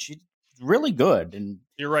podiums, and she's really good. And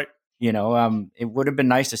you're right. It would have been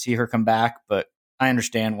nice to see her come back, but I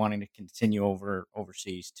understand wanting to continue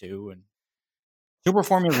overseas too. And Super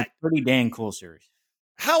Formula is a pretty dang cool series.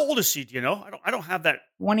 How old is she? Do you know? I don't have that.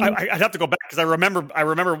 I'd have to go back because I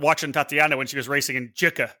remember watching Tatiana when she was racing in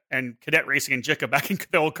JICA and cadet racing in JICA back in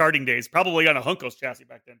the old karting days. Probably on a Juncos chassis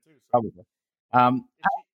back then too. So. Probably.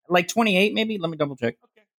 Like 28 maybe. Let me double check.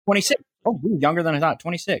 Okay. 26. Oh, younger than I thought.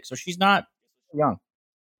 26. So she's not young.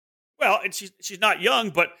 Well, and she's not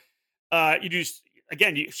young, but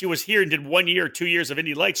she was here and did 1 year, 2 years of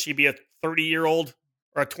Indy Lights. She'd be a 30-year-old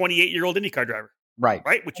or a 28-year-old IndyCar driver. Right.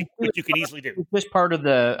 Which you can easily do. It's just part of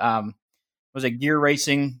the was a gear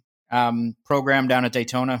racing program down at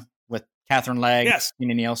Daytona with Catherine Legg,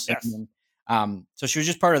 Tina Nielsen. Yes. And, so she was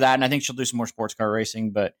just part of that, and I think she'll do some more sports car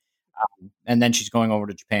racing. But and then she's going over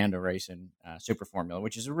to Japan to race in Super Formula,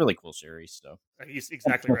 which is a really cool series. So he's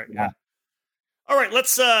exactly right. Yeah. All right,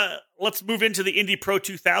 let's move into the Indy Pro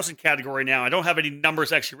 2000 category now. I don't have any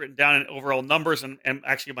numbers actually written down in overall numbers, and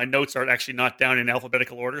actually my notes are actually not down in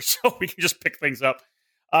alphabetical order, so we can just pick things up.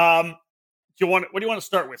 What do you want to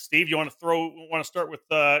start with, Steve? You want to start with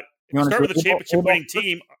the championship winning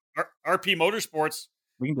team, RP Motorsports?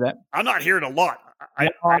 We can do that. I'm not hearing a lot. I'm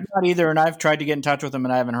not either, and I've tried to get in touch with them,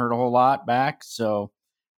 and I haven't heard a whole lot back. So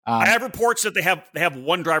I have reports that they have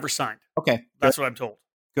one driver signed. Okay, that's what I'm told.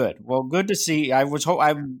 Good. Well, good to see.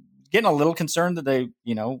 I'm getting a little concerned that they,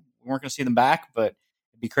 we weren't going to see them back, but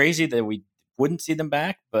it'd be crazy that we wouldn't see them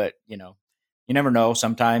back. But you never know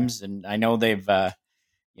sometimes. And I know they've got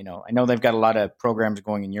a lot of programs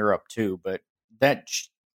going in Europe too. But that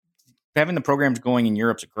having the programs going in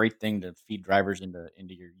Europe's a great thing to feed drivers into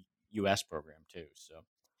your U.S. program too. So,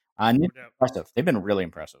 impressive. They've been really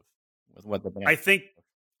impressive with what they've been able I think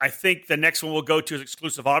I think the next one we'll go to is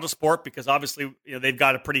Exclusive Autosport because obviously they've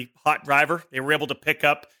got a pretty hot driver. They were able to pick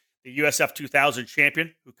up the USF 2000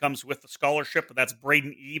 champion who comes with the scholarship, and that's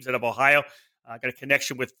Braden Eves out of Ohio. Got a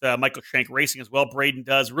connection with Michael Shank Racing as well. Braden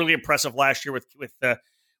does really impressive last year with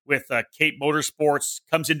Cape Motorsports.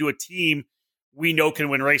 Comes into a team we know can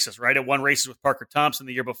win races, right? It won races with Parker Thompson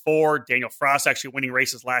the year before. Daniel Frost actually winning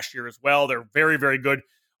races last year as well. They're very, very good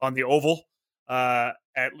on the oval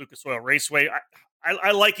at Lucas Oil Raceway.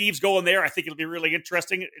 I like Eves going there. I think it'll be really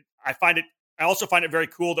interesting. I also find it very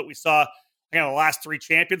cool that we saw the last three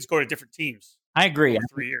champions go to different teams. I agree.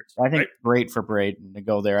 3 years. I think it's great for Braden to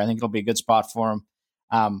go there. I think it'll be a good spot for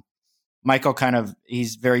him. Michael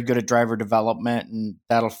he's very good at driver development, and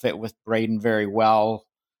that'll fit with Braden very well.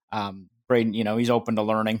 Braden, he's open to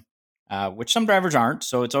learning, which some drivers aren't.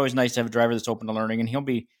 So it's always nice to have a driver that's open to learning, and he'll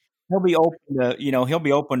be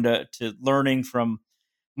open to learning from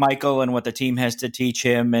Michael and what the team has to teach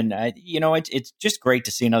him. And it's just great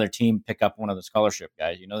to see another team pick up one of the scholarship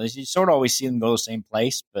guys. You sort of always see them go the same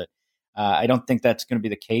place, but I don't think that's going to be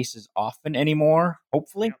the case as often anymore,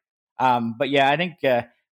 hopefully. But yeah, I think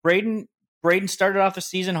Braden started off the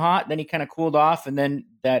season hot, then he kind of cooled off, and then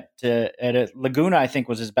that at Laguna, I think,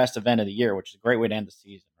 was his best event of the year, which is a great way to end the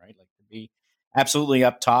season, right? Like to be absolutely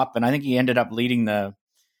up top, and I think he ended up leading the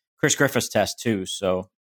Chris Griffiths test too. So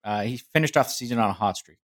he finished off the season on a hot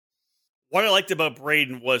streak. What I liked about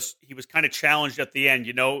Braden was he was kind of challenged at the end.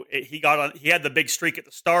 He had the big streak at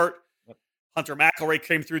the start. Yep. Hunter McElroy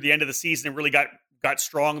came through the end of the season and really got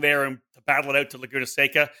strong there and to battle it out to Laguna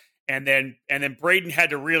Seca. And then Braden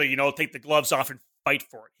had to really, take the gloves off and fight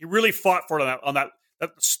for it. He really fought for it on the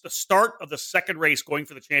start of the second race going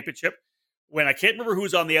for the championship. When I can't remember who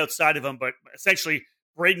was on the outside of him, but essentially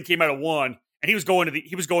Braden came out of one, and he was going to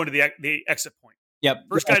the exit point. Yep.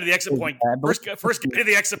 First guy to the exit point. First guy to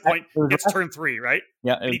the exit point gets turn 3, right?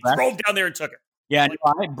 Yeah. And he drove down there and took it. Yeah.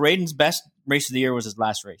 Braden's best race of the year was his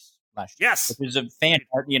last race last year. Yes. Which is a fan.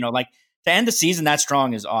 To end the season that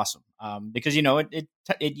strong is awesome. Because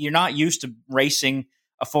you're not used to racing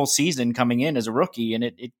a full season coming in as a rookie, and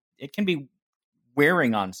it can be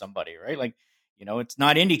wearing on somebody, right? Like, it's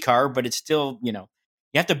not IndyCar, but it's still,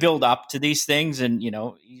 you have to build up to these things, and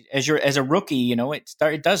as a rookie,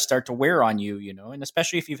 it does start to wear on you, and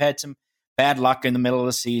especially if you've had some bad luck in the middle of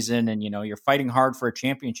the season, and you're fighting hard for a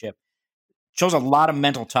championship. It shows a lot of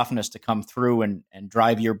mental toughness to come through and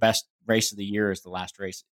drive your best race of the year as the last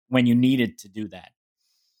race when you needed to do that.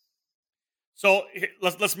 So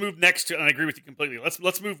let's move next to, and I agree with you completely.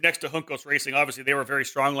 Let's move next to Juncos Racing. Obviously, they were very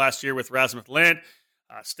strong last year with Rasmus Lind,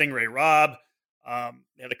 Stingray Rob.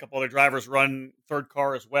 They had a couple other drivers run third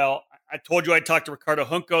car as well. I told you I'd talk to Ricardo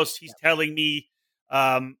Juncos. He's telling me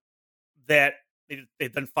that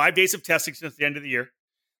they've done 5 days of testing since the end of the year.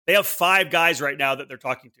 They have 5 guys right now that they're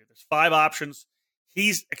talking to. There's 5 options.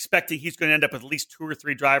 He's expecting he's going to end up with at least 2 or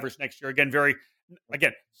 3 drivers next year.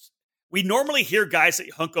 Again, we normally hear guys at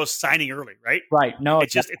Juncos signing early, right? Right. No,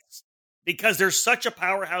 it's because there's such a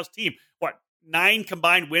powerhouse team. 9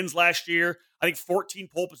 combined wins last year. I think 14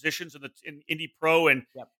 pole positions in Indy Pro and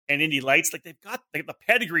Indy Lights. Like they've got the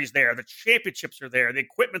pedigrees there, the championships are there, the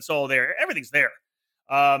equipment's all there, everything's there.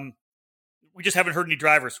 We just haven't heard any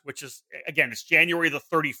drivers, which is again, it's January the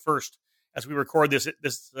 31st as we record this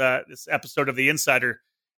episode of the Insider.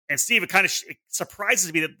 And Steve, it kind of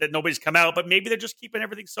surprises me that nobody's come out, but maybe they're just keeping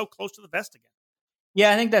everything so close to the vest again.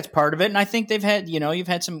 Yeah, I think that's part of it. And I think they've had, you've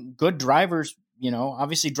had some good drivers,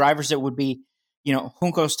 obviously drivers that would be,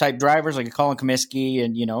 Juncos type drivers like Colin Comiskey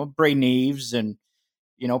and, Braden Eves and,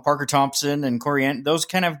 Parker Thompson and Corey. Those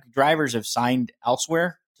kind of drivers have signed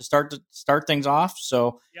elsewhere to start things off.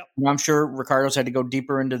 So I'm sure Ricardo's had to go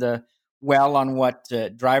deeper into the well on what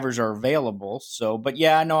drivers are available. So, but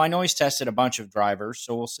yeah, no, I know he's tested a bunch of drivers.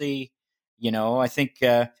 So we'll see. I think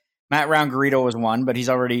Matt Roungarito was one, but he's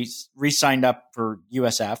already re-signed up for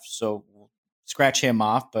USF. So we'll scratch him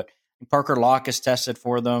off. But Parker Locke has tested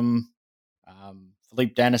for them.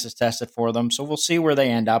 Philippe Dennis has tested for them. So we'll see where they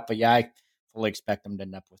end up. But yeah, I fully expect them to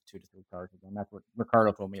end up with 2 to 3 cars again. That's what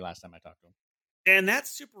Ricardo told me last time I talked to him. And that's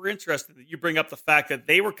super interesting that you bring up the fact that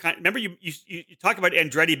they were remember you talk about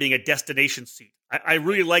Andretti being a destination seat. I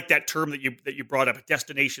really like that term that you brought up, a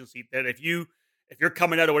destination seat. That if you're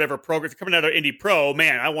coming out of whatever program, if you're coming out of Indy Pro,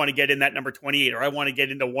 man, I want to get in that number 28, or I want to get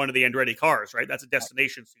into one of the Andretti cars, right? That's a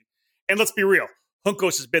destination seat. And let's be real,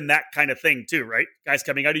 Juncos has been that kind of thing too, right? Guys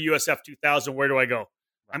coming out of USF 2000, where do I go?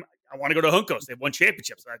 I want to go to Juncos. They've won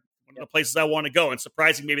championships. One of the places I want to go. And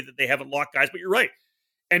surprising maybe that they haven't locked guys, but you're right.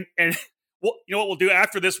 And well, you know what we'll do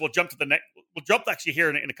after this? We'll jump to the next. We'll jump actually here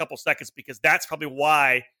in a couple seconds because that's probably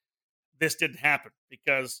why this didn't happen,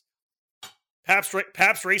 because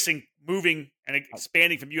Pabst Racing moving and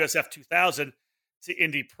expanding from USF 2000 to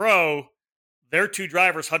Indy Pro, their two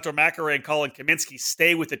drivers, Hunter McElroy and Colin Kaminsky,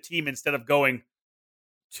 stay with the team instead of going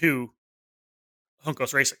to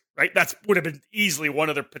Juncos Racing, right? That would have been easily one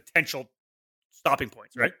of their potential stopping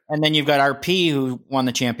points, right? And then you've got RP who won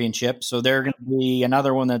the championship, so they're going to be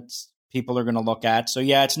another one that people are going to look at. So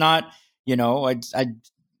yeah, it's not,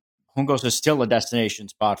 Juncos is still a destination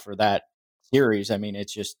spot for that series. I mean,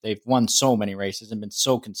 it's just they've won so many races and been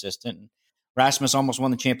so consistent. And Rasmus almost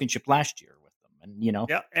won the championship last year with them, and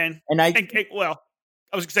yeah, and well,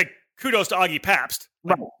 I was going to say kudos to Augie Pabst,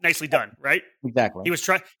 right. Nicely done, right? Exactly.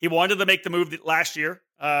 He wanted to make the move last year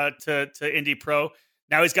to Indy Pro.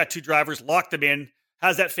 Now he's got two drivers, locked them in,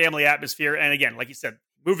 has that family atmosphere, and again, like you said,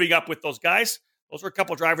 moving up with those guys. Those were a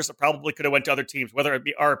couple of drivers that probably could have went to other teams, whether it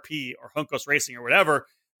be RP or Juncos Racing or whatever.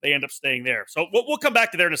 They end up staying there. So we'll come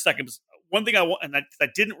back to there in a second. One thing I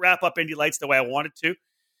didn't wrap up Indy Lights the way I wanted to,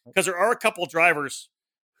 because there are a couple of drivers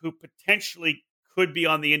who potentially could be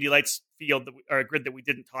on the Indy Lights field or grid that we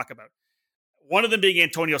didn't talk about. One of them being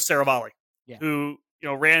Antonio Saravalli, who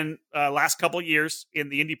ran last couple of years in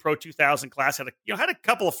the Indy Pro 2000 class. Had a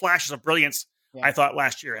couple of flashes of brilliance. I thought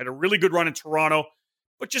last year had a really good run in Toronto,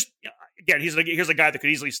 but just again, here's a guy that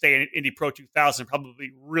could easily stay in Indy Pro 2000.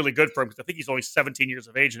 Probably really good for him because I think he's only 17 years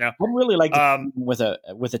of age now. I really like with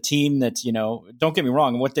a team that's don't get me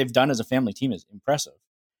wrong, what they've done as a family team is impressive.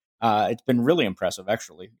 It's been really impressive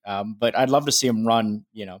actually. But I'd love to see him run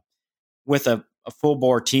with a full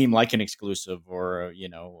bore team like an Exclusive or a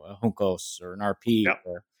Juncos or an RP,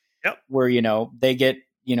 where they get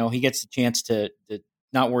he gets the chance to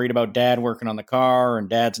not worried about dad working on the car and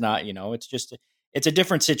dad's not it's a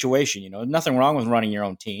different situation. Nothing wrong with running your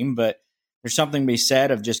own team, but there's something to be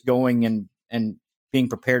said of just going and being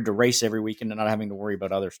prepared to race every weekend and not having to worry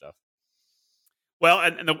about other stuff. Well,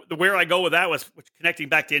 and the where I go with that was connecting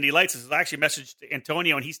back to Indy Lights is I actually messaged to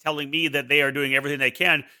Antonio, and he's telling me that they are doing everything they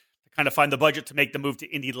can to kind of find the budget to make the move to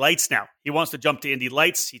Indy Lights now. He wants to jump to Indy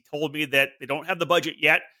Lights. He told me that they don't have the budget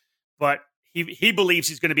yet, but he believes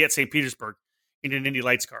he's going to be at St. Petersburg in an Indy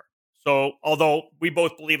Lights car. So although we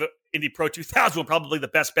both believe Indy Pro 2000 was probably the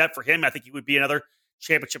best bet for him, I think he would be another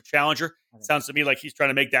championship challenger. It sounds to me like he's trying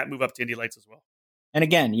to make that move up to Indy Lights as well. And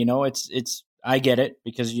again, it's I get it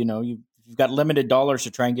because you've got limited dollars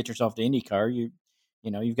to try and get yourself to IndyCar.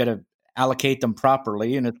 You've got to allocate them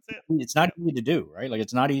properly, and it's not easy to do, right? Like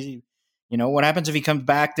it's not easy. What happens if he comes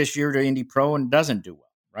back this year to Indy Pro and doesn't do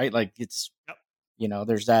well, right? Like it's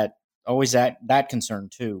there's always that concern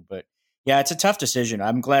too. But yeah, it's a tough decision.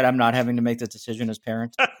 I'm glad I'm not having to make the decision as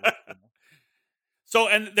parents. So,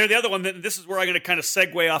 and they're the other one. This is where I'm going to kind of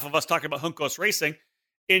segue off of us talking about Juncos Racing.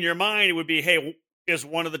 In your mind, it would be, hey, is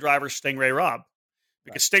one of the drivers Stingray Robb?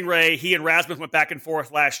 Because Stingray, he and Rasmus went back and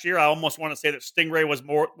forth last year. I almost want to say that Stingray was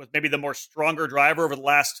maybe the more stronger driver over the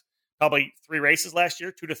last probably 2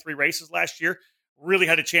 to 3 races last year. Really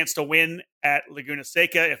had a chance to win at Laguna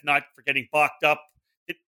Seca, if not for getting balked up.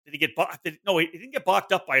 Did he get balked? No, he didn't get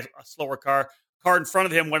balked up by a slower car. Car in front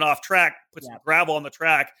of him went off track, put some gravel on the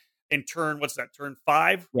track, and turn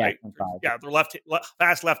 5? Yeah, right? turn 5. Yeah, they're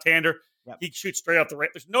fast left-hander. Yep. He shoots straight off the race.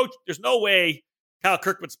 There's no way Kyle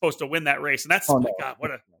Kirkman's supposed to win that race, and that's God,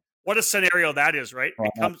 what a scenario that is, right?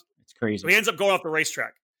 It's crazy. So he ends up going off the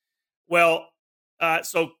racetrack. Well,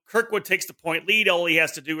 so Kirkwood takes the point lead. All he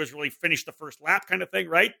has to do is really finish the first lap, kind of thing,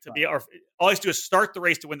 right? All he has to do is start the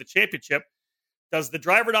race to win the championship. Does the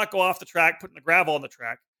driver not go off the track, putting the gravel on the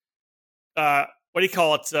track? What do you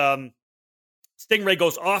call it? Stingray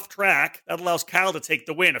goes off track. That allows Kyle to take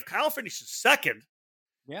the win. If Kyle finishes second,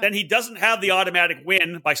 then he doesn't have the automatic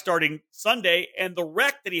win by starting Sunday. And the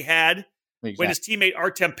wreck that he had when his teammate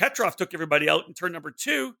Artem Petrov took everybody out in turn number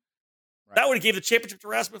 2, that would have gave the championship to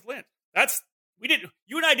Rasmus Lind.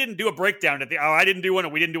 You and I didn't do a breakdown I didn't do one,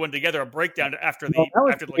 and we didn't do one together. A breakdown after the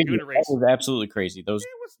Laguna race. That was absolutely crazy. Those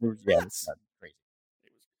was crazy.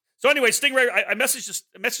 So anyway, Stingray, I messaged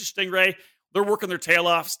Stingray. They're working their tail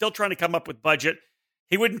off, still trying to come up with budget.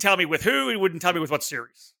 He wouldn't tell me with who. He wouldn't tell me with what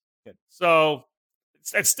series. Good. So,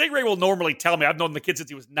 and Stingray will normally tell me. I've known the kid since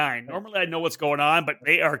he was 9. Normally, I know what's going on, but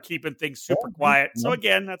they are keeping things super quiet. So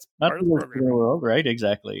again, that's part of the program. World, right?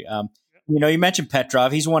 Exactly. You mentioned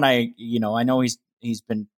Petrov. He's one I know he's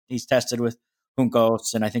tested with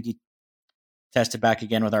Juncos, and I think he tested back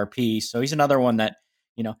again with RP. So he's another one that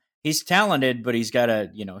he's talented, but he's got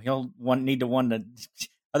to he'll need to one that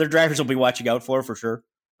other drivers will be watching out for sure.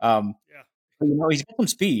 But, he's got some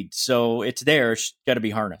speed, so it's there. It's got to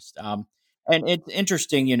be harnessed. And it's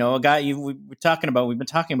interesting, a guy we've been talking about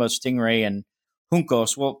Stingray and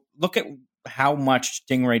Juncos. Well, look at how much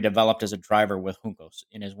Stingray developed as a driver with Juncos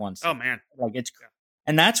in his one season. Oh man,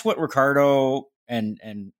 and that's what Ricardo and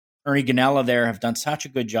Ernie Ganella there have done such a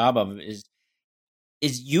good job of is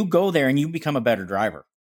you go there and you become a better driver.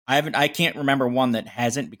 I can't remember one that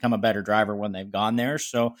hasn't become a better driver when they've gone there.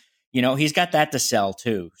 So, he's got that to sell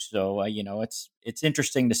too. So, it's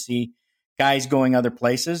interesting to see guys going other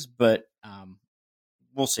places, but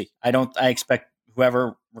we'll see. I expect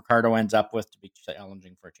whoever Ricardo ends up with to be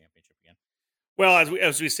challenging for a championship again. Well,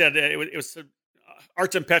 as we said, it was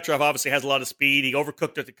Artem Petrov obviously has a lot of speed. He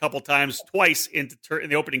overcooked it a couple times, twice in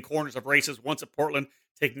the opening corners of races. Once at Portland,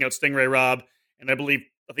 taking out Stingray Rob, and I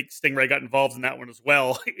think Stingray got involved in that one as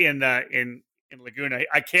well in Laguna.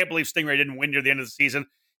 I can't believe Stingray didn't win near the end of the season.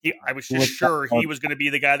 I was just sure he was going to be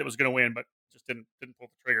the guy that was going to win, but just didn't pull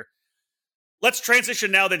the trigger. Let's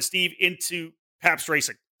transition now, then, Steve, into Pabst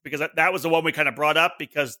Racing, because that was the one we kind of brought up,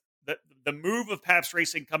 because the move of Pabst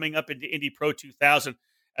Racing coming up into Indy Pro 2000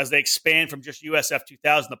 as they expand from just USF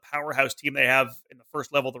 2000, the powerhouse team they have in the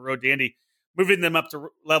first level of the Road to Indy, moving them up to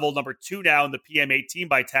level number 2 now in the PM18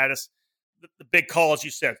 by Tatis. The big call, as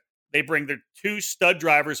you said, they bring their 2 stud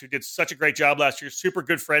drivers who did such a great job last year, super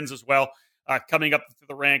good friends as well, coming up through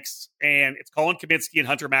the ranks, and it's Colin Kaminsky and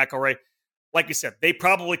Hunter McElroy. Like you said, they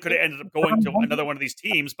probably could have ended up going to another one of these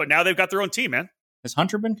teams, but now they've got their own team, man. Has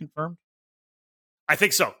Hunter been confirmed? I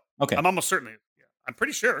think so. Okay. I'm almost certain. Yeah, I'm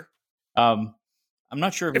pretty sure. I'm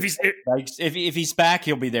not sure if he's back,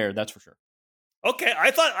 he'll be there. That's for sure. Okay,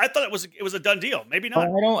 I thought it was a done deal. Maybe not.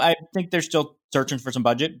 I think they're still searching for some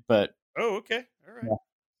budget, but okay, all right.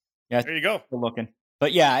 Yeah, there you go. Still looking,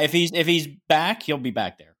 but yeah, if he's back, he'll be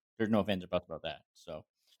back there. There's no ifs or buts about that. So,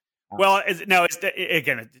 well,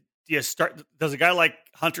 again, do you start? Does a guy like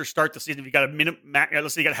Hunter start the season? If you got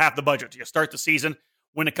let's say you got half the budget. Do you start the season,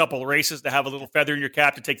 win a couple of races to have a little feather in your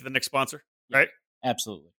cap to take to the next sponsor? Right?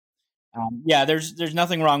 Absolutely. There's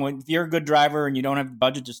nothing wrong with if you're a good driver and you don't have the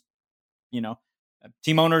budget. Just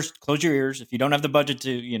team owners, close your ears. If you don't have the budget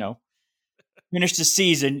to finish the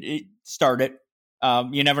season, start it.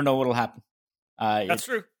 You never know what'll happen. That's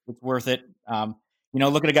true. It's worth it.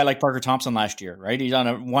 Look at a guy like Parker Thompson last year, right? He's on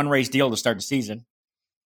a 1 race deal to start the season,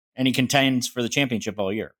 and he contends for the championship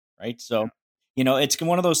all year, right? So, it's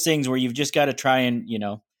one of those things where you've just got to try and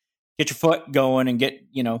get your foot going and get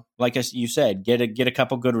like you said, get a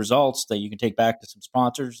couple good results that you can take back to some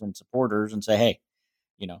sponsors and supporters and say, hey,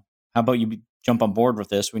 how about you jump on board with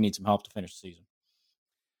this? We need some help to finish the season.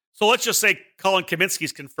 So let's just say Colin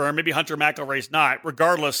Kaminsky's confirmed. Maybe Hunter McElroy's not.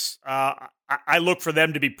 Regardless, I look for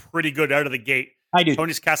them to be pretty good out of the gate. I do.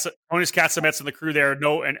 Tony's Casamets and the crew there and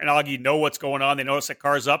Augie know what's going on. They notice that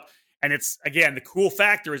car's up. And it's, again, the cool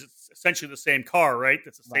factor is it's essentially the same car, right?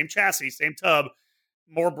 It's the same chassis, same tub,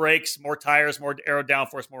 more brakes, more tires, more aero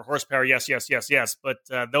downforce, more horsepower. Yes. But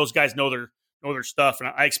those guys know their stuff, and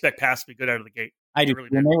I expect Pabst to be good out of the gate. I do.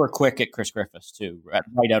 And they were quick at Chris Griffiths, too,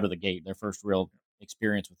 right out of the gate, their first real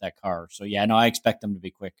experience with that car. So, I expect them to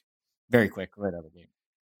be quick, very quick, right out of the gate.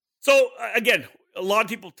 So, again, a lot of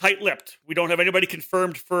people tight-lipped. We don't have anybody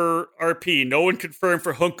confirmed for RP. No one confirmed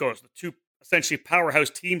for Juncos, the 2 essentially powerhouse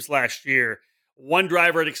teams last year. 1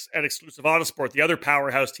 driver at Exclusive Autosport, the other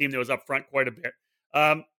powerhouse team that was up front quite a bit.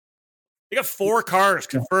 They got 4 cars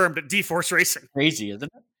confirmed at D-Force Racing. Crazy, isn't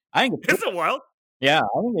it? I think isn't it wild? Yeah,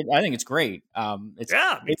 I think it's great.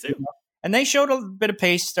 Me too. And they showed a bit of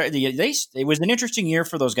pace. It was an interesting year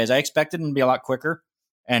for those guys. I expected them to be a lot quicker,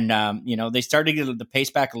 and they started to get the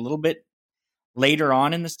pace back a little bit later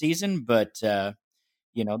on in the season. But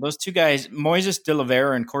those 2 guys, Moises de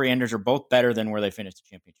Oliveira and Corey Enders, are both better than where they finished the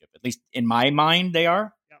championship. At least in my mind, they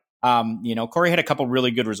are. Yeah. Corey had a couple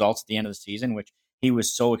really good results at the end of the season, which he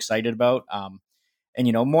was so excited about. And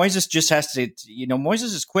Moises just has to.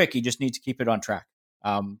 Moises is quick. He just needs to keep it on track.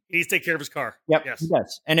 He needs to take care of his car. Yep, yes. He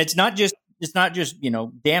does. And it's not just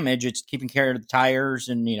damage. It's keeping care of the tires,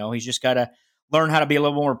 and he's just got to learn how to be a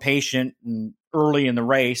little more patient and early in the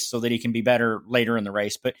race so that he can be better later in the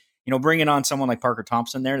race. But bringing on someone like Parker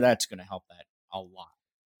Thompson there, that's going to help that a lot.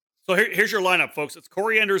 So here's your lineup, folks. It's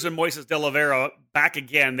Corey Enders and Moises de Oliveira back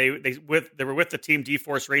again. They were with the team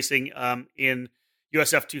D-Force Racing in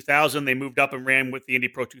USF 2000. They moved up and ran with the Indy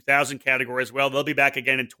Pro 2000 category as well. They'll be back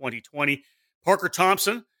again in 2020. Parker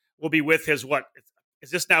Thompson will be with his I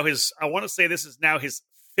want to say this is now his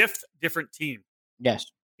 5th different team. Yes.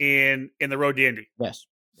 In the Road to Indy. Yes,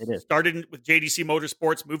 it is. Started with JDC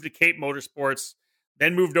Motorsports, moved to Cape Motorsports,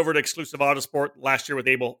 then moved over to Exclusive Autosport last year with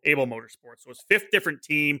Able Motorsports. So his 5th different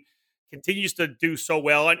team, continues to do so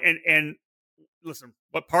well. And listen,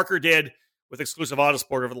 what Parker did with Exclusive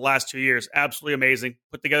Autosport over the last 2 years. Absolutely amazing.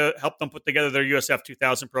 Helped them put together their USF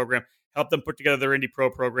 2000 program, helped them put together their Indy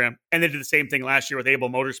Pro program, and they did the same thing last year with Able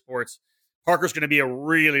Motorsports. Parker's going to be a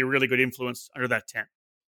really, really good influence under that tent.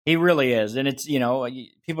 He really is. And it's,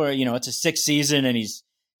 people are, it's a sixth season and he's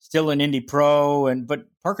still an Indy Pro, but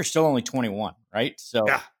Parker's still only 21, right? So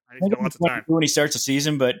yeah, he's got lots of time when he starts the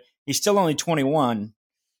season, but he's still only 21.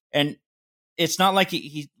 And it's not like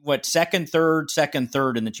he second, third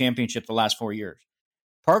in the championship the last 4 years.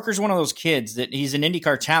 Parker's one of those kids that he's an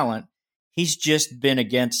IndyCar talent. He's just been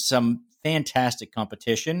against some fantastic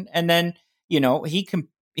competition. And then,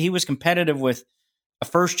 he was competitive with a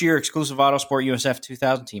first-year Exclusive Autosport USF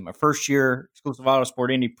 2000 team, a first-year Exclusive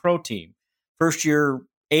Autosport Indy Pro team, first-year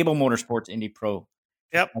Able Motorsports Indy Pro.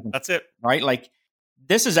 Yep, that's it. Right? Like,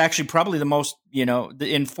 this is actually probably the most,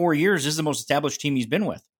 in 4 years, this is the most established team he's been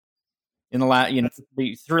with. In the last,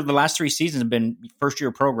 through the last 3 seasons have been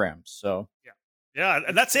first-year programs. So yeah,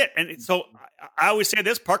 and that's it. And so I always say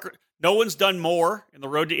this: Parker, no one's done more in the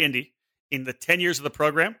road to Indy in the 10 years of the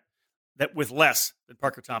program that with less than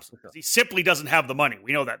Parker Thompson. Sure. He simply doesn't have the money.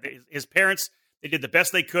 We know that his parents, they did the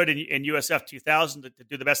best they could in USF 2000 to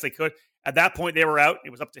do the best they could. At that point, they were out. It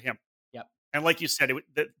was up to him. Yep. And like you said,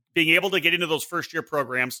 being able to get into those first-year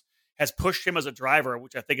programs has pushed him as a driver,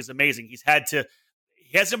 which I think is amazing. He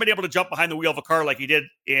hasn't been able to jump behind the wheel of a car like he did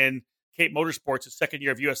in Cape Motorsports, his second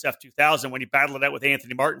year of USF 2000, when he battled it out with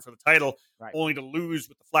Anthony Martin for the title, right, only to lose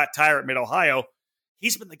with the flat tire at Mid-Ohio.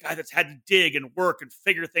 He's been the guy that's had to dig and work and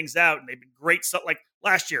figure things out, and they've been great. So, like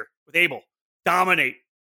last year with Able, dominate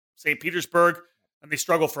St. Petersburg, and they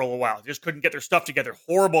struggled for a little while. They just couldn't get their stuff together.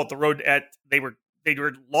 Horrible at the road. They were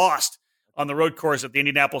lost on the road course at the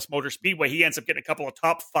Indianapolis Motor Speedway. He ends up getting a couple of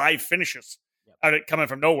top 5 finishes out of coming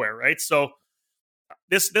from nowhere, right? So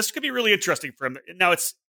this could be really interesting for him. Now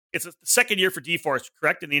it's the second year for D-Force,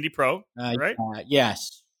 correct, in the Indy Pro, right?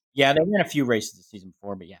 Yes. Yeah, they ran a few races the season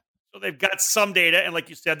before, but yeah. So they've got some data, and like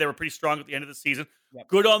you said, they were pretty strong at the end of the season. Yep.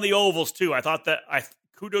 Good on the ovals, too. I thought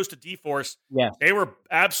kudos to D-Force. Yeah. They were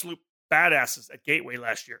absolute badasses at Gateway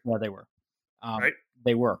last year. Yeah, they were. Right?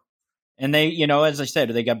 They were. And they, as I said,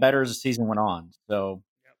 they got better as the season went on. So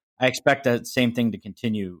yep, I expect that same thing to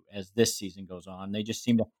continue as this season goes on. They just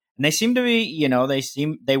seem to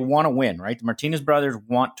be, they want to win, right? The Martinez brothers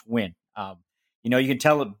want to win. You can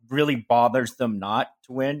tell it really bothers them not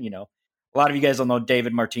to win. A lot of you guys don't know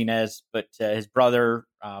David Martinez, but his brother,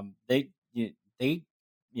 they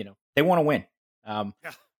want to win.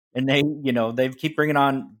 And they keep bringing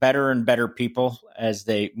on better and better people as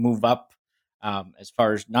they move up, as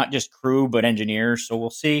far as not just crew, but engineers. So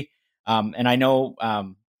we'll see. And I know,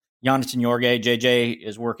 Jonathan Jorge, JJ,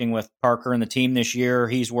 is working with Parker and the team this year.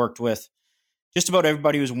 He's worked with just about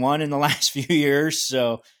everybody who's won in the last few years.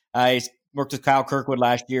 So I worked with Kyle Kirkwood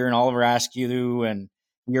last year and Oliver Askew and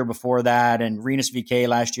the year before that and Renus VK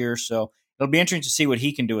last year. So it'll be interesting to see what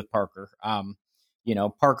he can do with Parker.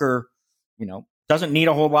 Parker, doesn't need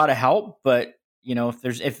a whole lot of help, but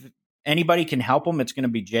if anybody can help him, it's going to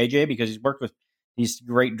be JJ, because he's worked with these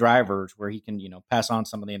great drivers where he can, pass on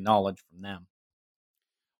some of the knowledge from them.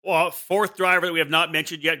 Well, fourth driver that we have not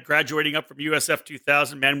mentioned yet, graduating up from USF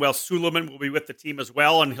 2000, Manuel Suleiman will be with the team as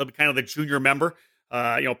well, and he'll be kind of the junior member.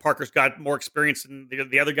 Parker's got more experience than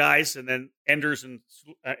the other guys, and then Enders and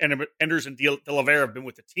De La Vera have been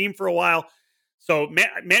with the team for a while. So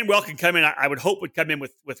Manuel can come in, I would hope would come in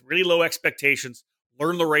with really low expectations,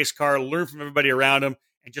 learn the race car, learn from everybody around him,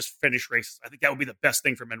 and just finish races. I think that would be the best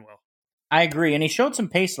thing for Manuel. I agree, and he showed some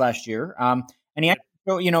pace last year, and he actually,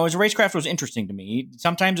 his racecraft was interesting to me.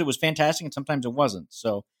 Sometimes it was fantastic, and sometimes it wasn't.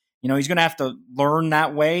 So, he's going to have to learn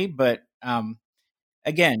that way. But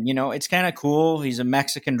again, it's kind of cool. He's a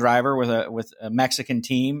Mexican driver with a Mexican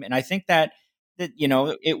team, and I think that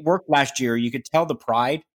it worked last year. You could tell the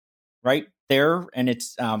pride right there, and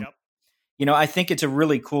it's I think it's a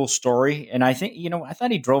really cool story. And I think I thought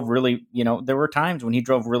he drove really. There were times when he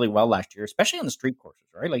drove really well last year, especially on the street courses.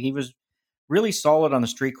 Right, like he was really solid on the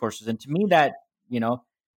street courses, and to me that.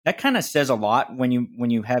 That kind of says a lot when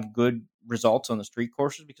you have good results on the street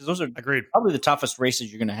courses, because those are probably the toughest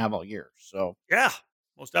races you're going to have all year. So yeah,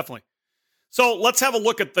 most definitely. So let's have a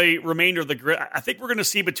look at the remainder of the grid. I think we're going to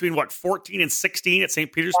see between 14 and 16 at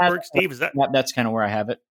St. Petersburg. Steve, is that? That's kind of where I have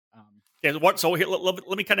it. Okay, so here,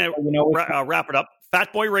 let me kind of wrap it up.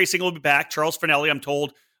 Fat Boy Racing will be back. Charles Finelli, I'm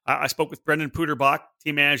told. I spoke with Brendan Puderbach,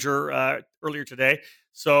 team manager, earlier today.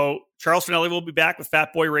 So Charles Finelli will be back with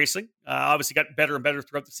Fat Boy Racing. Obviously got better and better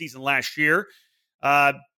throughout the season last year.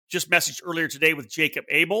 Just messaged earlier today with Jacob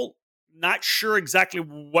Abel. Not sure exactly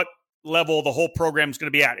what level the whole program is going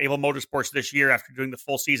to be at. Able Motorsports this year, after doing the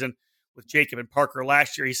full season with Jacob and Parker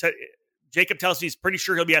last year. He said Jacob tells me he's pretty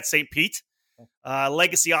sure he'll be at St. Pete.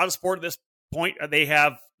 Legacy Autosport at this point, they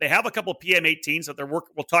have a couple of PM18s that they're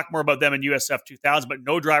working. We'll talk more about them in USF 2000, but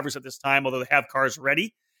no drivers at this time, although they have cars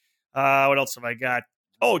ready. What else have I got?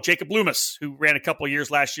 Oh, Jacob Loomis, who ran a couple of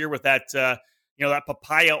years last year with that, that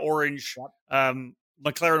papaya orange,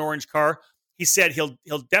 McLaren orange car. He said he'll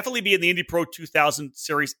definitely be in the Indy Pro 2000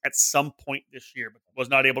 series at some point this year, but was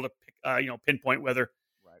not able to pinpoint whether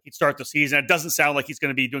he'd start the season. It doesn't sound like he's going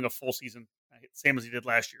to be doing a full season, same as he did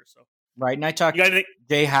last year. So right, and I talked to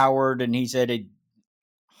Jay Howard, and he said it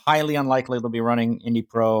highly unlikely they'll be running Indy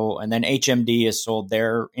Pro, and then HMD has sold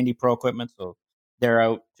their Indy Pro equipment, so they're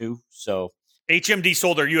out too. So HMD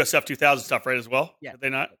sold their USF 2000 stuff, right, as well? Yeah. Did they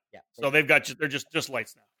not? Yeah. So they're just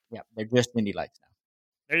lights now. Yeah, they're just Indy lights now.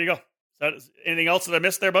 There you go. Anything else that I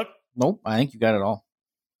missed there, bud? Nope, I think you got it all.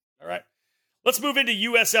 All right. Let's move into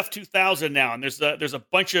USF 2000 now, and there's a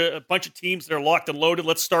bunch of teams that are locked and loaded.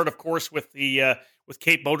 Let's start, of course, with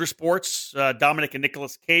Cape Motorsports, Dominic and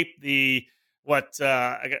Nicholas Cape. They won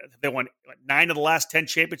 9 of the last 10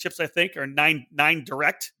 championships, I think, or nine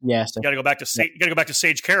direct. Yes, you got to go back to you got to go back to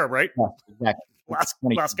Sage Carib, right? Yeah,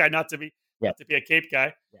 exactly. Last guy not to be a Cape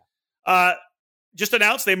guy. Yeah. Just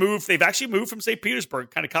announced they've actually moved from St.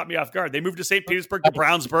 Petersburg. Kind of caught me off guard. They moved to St. Petersburg to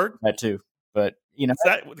Brownsburg. That too, but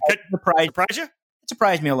that surprise you? It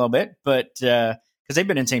surprised me a little bit, but because they've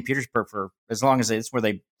been in St. Petersburg for as long as it's where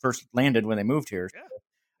they first landed when they moved here.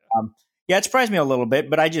 Yeah. It surprised me a little bit,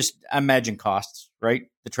 but I imagine costs, right?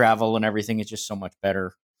 The travel and everything is just so much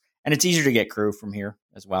better, and it's easier to get crew from here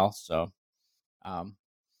as well. So, I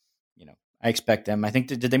expect them. I think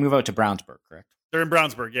did they move out to Brownsburg? Correct. They're in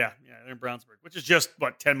Brownsburg, yeah, they're in Brownsburg, which is just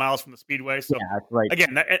 10 miles from the Speedway. So yeah, that's right.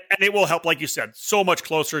 Again, and it will help, like you said, so much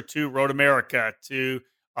closer to Road America, to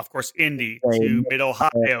of course Indy, to Mid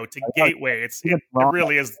Ohio, to Gateway. It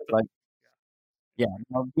really is.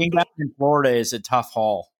 Being back in Florida is a tough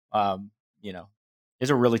haul. Is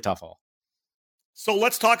a really tough haul. So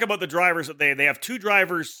let's talk about the drivers that they have 2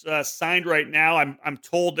 drivers signed right now. I'm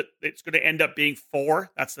told that it's going to end up being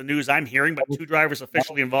 4. That's the news I'm hearing, but 2 drivers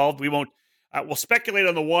officially involved. We won't. We'll speculate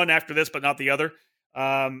on the one after this, but not the other.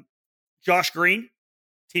 Josh Green,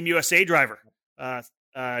 Team USA driver,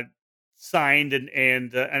 signed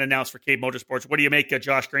and announced for Cape Motorsports. What do you make of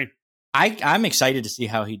Josh Green? I'm excited to see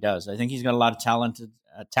how he does. I think he's got a lot of talent.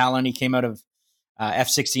 He came out of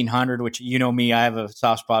F1600, which me, I have a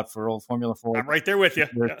soft spot for old Formula 4. I'm right there with you.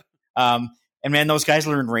 Yeah. And man, those guys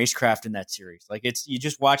learned racecraft in that series. Like you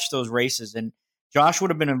just watch those races, and Josh would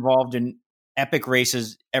have been involved in epic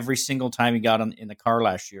races every single time he got in the car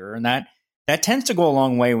last year, and that tends to go a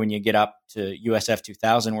long way when you get up to USF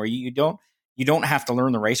 2000, where you don't have to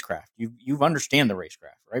learn the racecraft. You understand the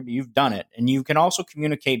racecraft, right? But you've done it, and you can also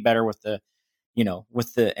communicate better with the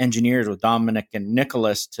engineers, with Dominic and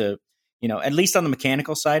Nicholas, to at least on the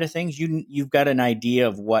mechanical side of things, you've got an idea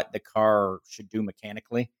of what the car should do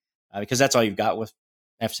mechanically, because that's all you've got with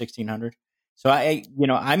F1600. So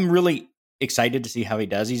I'm really excited to see how he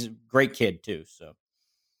does. He's a great kid too. So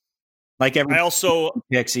like every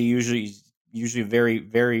picks, he usually very,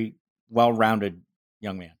 very well-rounded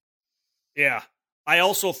young man. Yeah. I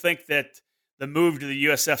also think that the move to the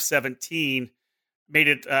USF 17 made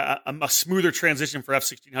it a smoother transition for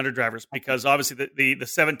F1600 drivers, because obviously the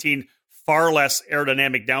 17 far less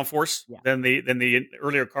aerodynamic downforce than the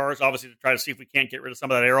earlier cars, obviously, to try to see if we can't get rid of some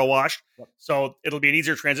of that aero wash. Yep. So it'll be an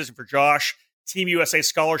easier transition for Josh. Team USA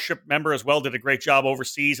scholarship member as well, did a great job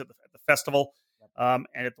overseas at the festival and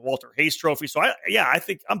at the Walter Hayes Trophy. So I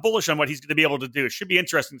think I'm bullish on what he's going to be able to do. It should be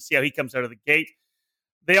interesting to see how he comes out of the gate.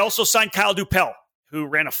 They also signed Kyle Dupel, who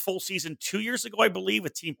ran a full season 2 years ago, I believe,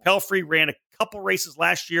 with Team Pelfrey, ran a couple races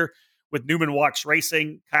last year with Newman Walks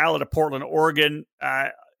Racing. Kyle out of Portland, Oregon.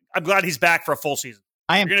 I'm glad he's back for a full season.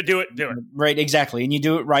 You're going to do it. Right, exactly. And you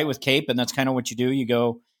do it right with Cape, and that's kind of what you do. You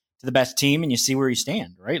go to the best team and you see where you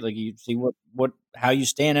stand, right? Like you see how you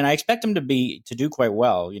stand. And I expect him to do quite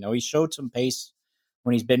well. He showed some pace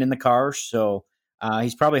when he's been in the car. So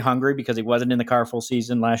he's probably hungry because he wasn't in the car full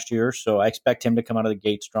season last year. So I expect him to come out of the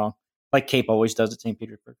gate strong, like Cape always does at St.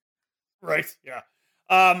 Petersburg. Right. Yeah.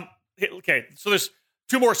 Okay. So there's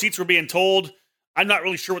 2 more seats we're being told. I'm not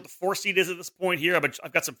really sure what the 4 seat is at this point here, but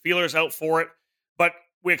I've got some feelers out for it. But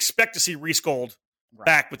we expect to see Reese Gold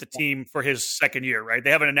back with the team for his second year, right?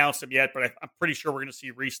 They haven't announced him yet, but I'm pretty sure we're going to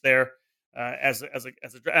see Reese there and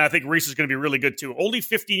I think Reese is going to be really good too. Only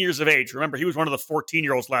 15 years of age. Remember, he was one of the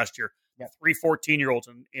 14-year-olds last year. Yeah. 3 14-year-olds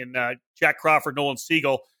in Jack Crawford, Nolan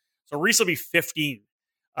Siegel. So Reese will be 15.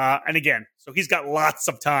 And again, so he's got lots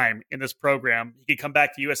of time in this program. He could come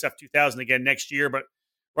back to USF 2000 again next year, but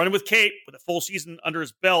running with Cape with a full season under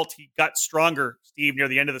his belt, he got stronger, Steve, near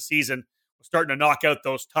the end of the season starting to knock out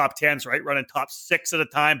those top 10s, right? Running top 6 at a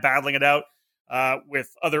time, battling it out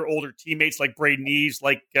with other older teammates like Braden Eves,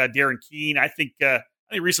 like Darren Keene. I think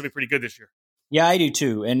Reese will be pretty good this year. Yeah, I do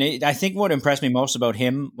too. And I think what impressed me most about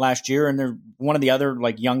him last year, and they're one of the other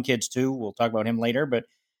like young kids too. We'll talk about him later, but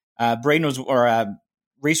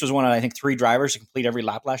Reese was one of, I think, 3 drivers to complete every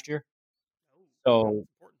lap last year. So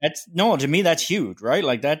to me, that's huge, right?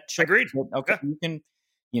 Like that. Agreed. Okay, you can,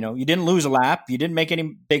 you didn't lose a lap, you didn't make any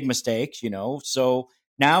big mistakes, So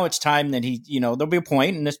now it's time that he, there'll be a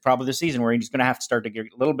point in this probably the season where he's going to have to start to get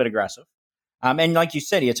a little bit aggressive. And like you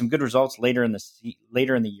said, he had some good results later in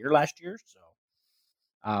the year last year. So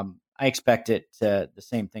I expect the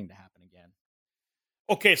same thing to happen again.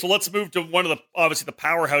 Okay, so let's move to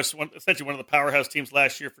essentially one of the powerhouse teams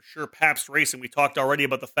last year for sure, Pabst Racing. We talked already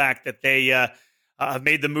about the fact that they have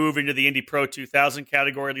made the move into the Indy Pro 2000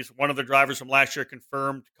 category. At least one of the drivers from last year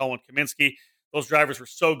confirmed, Colin Kaminsky. Those drivers were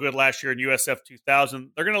so good last year in USF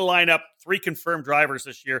 2000. They're going to line up 3 confirmed drivers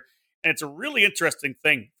this year, and it's a really interesting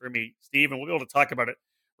thing for me, Steve, and we'll be able to talk about it.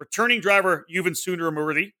 Returning driver Yuvan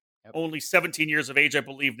Sundaramurthy, only 17 years of age, I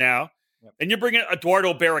believe now. Yep. Then you bring in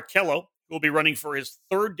Eduardo Barrichello, who will be running for his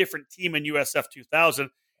 3rd different team in USF 2000.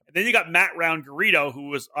 And then you got Matt Round-Garrido, who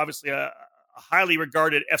was obviously a highly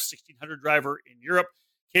regarded F1600 driver in Europe,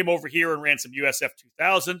 came over here and ran some USF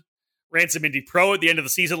 2000, ran some Indy Pro at the end of the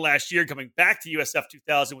season last year, coming back to USF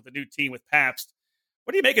 2000 with a new team with Pabst.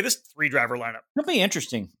 What do you make of this 3-driver lineup? It'll be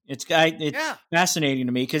interesting. It's fascinating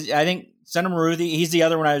to me because I think Sundaramurthy, he's the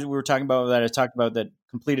other one we were talking about that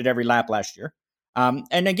completed every lap last year.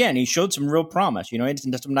 And again, he showed some real promise. He had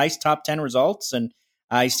some nice top 10 results, and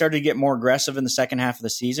he started to get more aggressive in the second half of the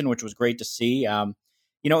season, which was great to see.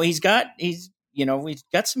 He's got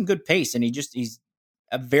some good pace, and he's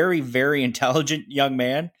a very, very intelligent young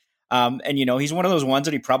man. And he's one of those ones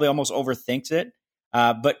that he probably almost overthinks it.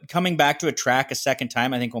 But coming back to a track a second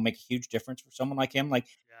time, I think will make a huge difference for someone like him. Like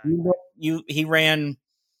he ran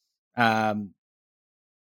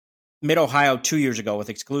Mid-Ohio 2 years ago with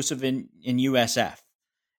exclusive in USF.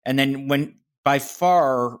 And then when by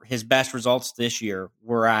far his best results this year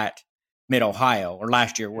were at Mid-Ohio, or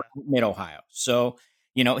last year were at Mid-Ohio. So,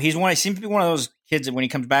 he seems to be one of those kids that when he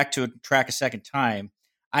comes back to a track a second time,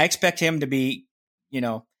 I expect him to be,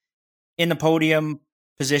 in the podium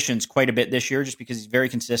positions quite a bit this year just because he's very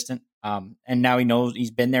consistent. And now he knows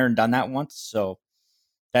he's been there and done that once. So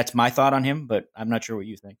that's my thought on him, but I'm not sure what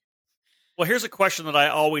you think. Well, here's a question that I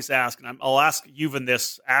always ask, and I'll ask Yuvan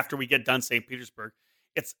this after we get done St. Petersburg.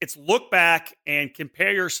 It's look back and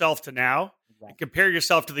compare yourself to now, and compare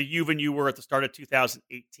yourself to the Yuvan you were at the start of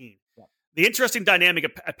 2018. Yeah. The interesting dynamic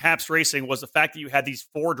at Pabst Racing was the fact that you had these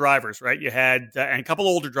 4 drivers, right? You had and a couple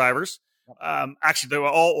older drivers. Actually, they were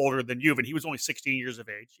all older than Yuvan. He was only 16 years of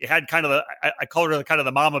age. You had kind of I call her kind of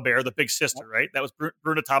the mama bear, the big sister, right? That was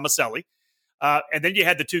Bruna Tomaselli. And then you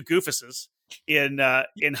had the 2 goofuses in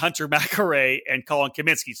Hunter McElrea and Colin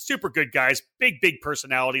Kaminsky. Super good guys, big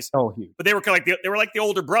personalities. Oh, huge. But they were kind of like the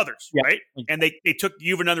older brothers, right? Exactly. And they took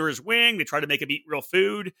Yuvan under his wing. They tried to make him eat real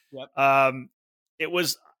food. Yep. It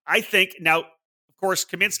was, I think, now of course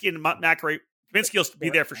Kaminsky and McElrea. Kaminsky will be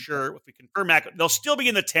there for sure. If we confirm they'll still be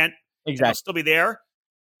in the tent. Exactly, they'll still be there.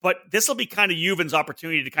 But this will be kind of Yuvan's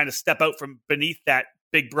opportunity to kind of step out from beneath that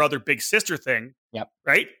big brother, big sister thing. Yep.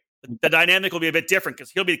 Right. The dynamic will be a bit different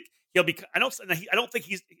because he'll be. I don't think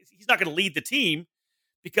he's not going to lead the team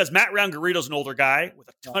because Matt Round-Garrido's an older guy with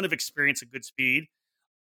a ton of experience and good speed,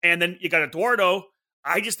 and then you got Eduardo.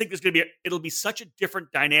 I just think it'll be such a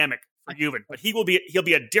different dynamic for Yuvan, but he'll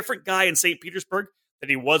be a different guy in St. Petersburg than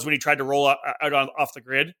he was when he tried to roll out off the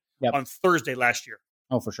grid on Thursday last year.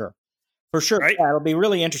 Oh, for sure. Right? Yeah, it'll be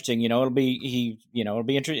really interesting. It's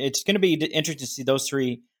going to be interesting to see those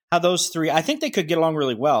 3. How those 3, I think they could get along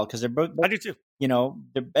really well because they're both. I do too.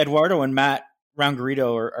 Eduardo and Matt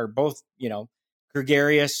Round-Garrido are both,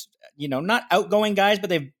 gregarious, not outgoing guys, but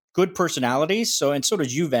they have good personalities. So does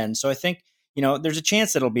Yuvan. So I think, there's a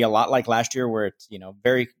chance that it'll be a lot like last year where it's,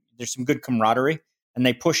 there's some good camaraderie and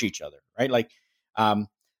they push each other, right? Like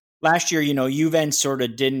last year, Yuvan sort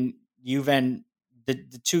of didn't.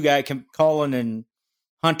 The 2 guys, Colin and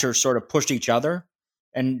Hunter, sort of pushed each other,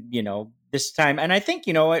 and this time, and I think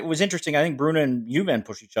it was interesting. I think Bruna and Yuvan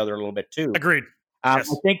pushed each other a little bit too. Agreed. Yes.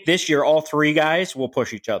 I think this year all 3 guys will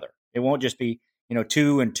push each other. It won't just be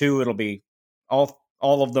 2 and 2. It'll be all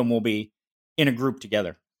of them will be in a group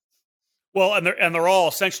together. Well, and they're all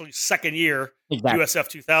essentially second year USF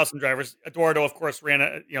 2000 drivers. Eduardo, of course, ran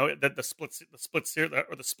the split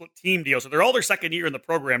team deal, so they're all their second year in the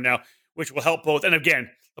program now, which will help both. And again,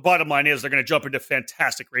 the bottom line is they're going to jump into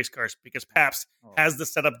fantastic race cars because Pabst has the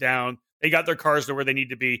setup down. They got their cars to where they need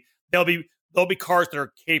to be. They'll be cars that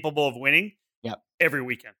are capable of winning every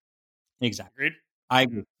weekend. Exactly. Agreed? I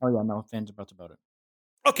agree. Oh, yeah, no fans about it.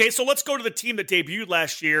 Okay, so let's go to the team that debuted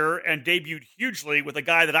last year and debuted hugely with a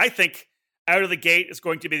guy that I think out of the gate is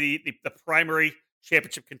going to be the primary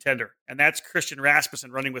championship contender, and that's Christian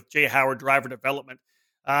Rasmussen running with Jay Howard Driver Development.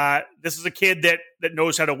 This is a kid that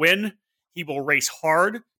knows how to win. He will race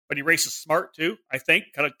hard, but he races smart too, I think.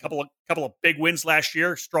 Got a couple of big wins last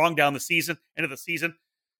year, strong down the season, end of the season.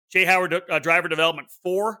 Jay Howard Driver Development,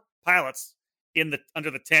 4 pilots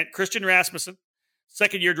under the tent. Christian Rasmussen,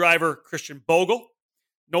 second-year driver Christian Bogle.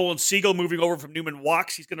 Nolan Siegel moving over from Newman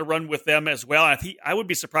Walks. He's going to run with them as well. I would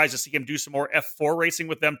be surprised to see him do some more F4 racing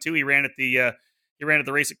with them too. He ran at the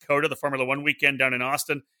race at COTA, the Formula One weekend down in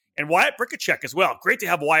Austin. And Wyatt Brikacek as well. Great to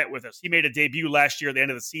have Wyatt with us. He made a debut last year at the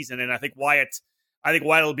end of the season, and I think Wyatt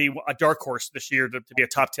will be a dark horse this year to be a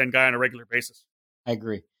top 10 guy on a regular basis. I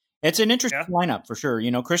agree. It's an interesting lineup for sure.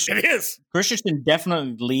 Christian. It is. Christensen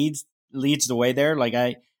definitely leads the way there.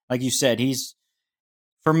 Like you said,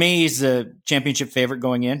 for me, he's the championship favorite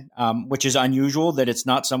going in, which is unusual that it's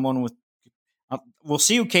not someone with. We'll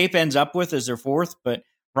see who Cape ends up with as their fourth, but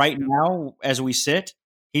right now, as we sit,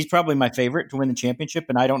 he's probably my favorite to win the championship,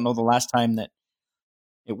 and I don't know the last time that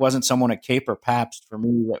it wasn't someone at Cape or Pabst for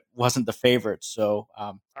me that wasn't the favorite. So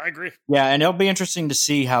I agree. Yeah, and it'll be interesting to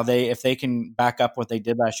see how if they can back up what they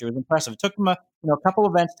did last year. It was impressive. It took them a couple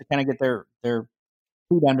events to kind of get their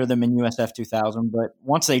feet under them in USF 2000, but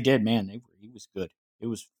once they did, man, he was good.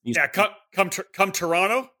 Come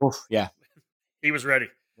Toronto. Oof, yeah, he was ready,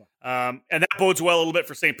 and that bodes well a little bit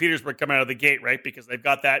for St. Petersburg coming out of the gate, right? Because they've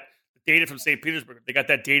got that data from St. Petersburg. They got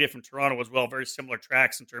that data from Toronto as well. Very similar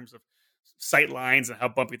tracks in terms of sight lines and how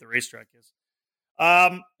bumpy the racetrack is.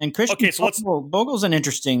 And Christian Bogle's an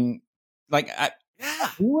interesting,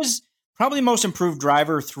 he was probably the most improved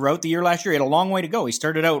driver throughout the year last year. He had a long way to go. He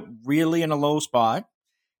started out really in a low spot,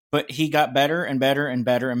 but he got better and better and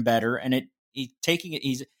better and better, and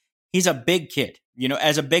he's a big kid.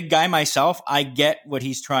 As a big guy myself, I get what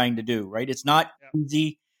he's trying to do, right? It's not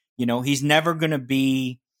easy. He's never going to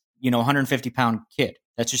be, 150-pound kid.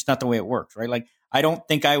 That's just not the way it works, right? Like, I don't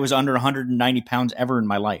think I was under 190 pounds ever in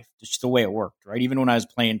my life. It's just the way it worked, right? Even when I was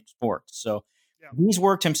playing sports. So he's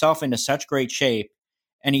worked himself into such great shape.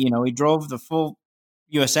 And, he drove the full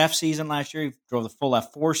USF season last year. He drove the full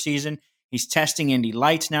F4 season. He's testing Indy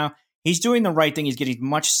Lights now. He's doing the right thing. He's getting as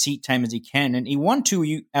much seat time as he can. And he won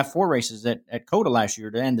 2 F4 races at COTA last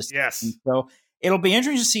year to end the season. Yes. So it'll be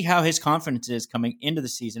interesting to see how his confidence is coming into the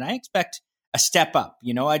season. I expect a step up.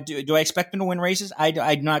 Do I expect him to win races?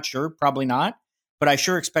 I'm not sure. Probably not. But I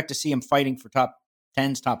sure expect to see him fighting for top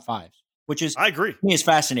 10s, top 5s, which is, I agree. To me, is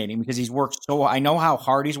fascinating because he's worked I know how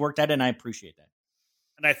hard he's worked at it, and I appreciate that.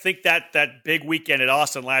 And I think that big weekend at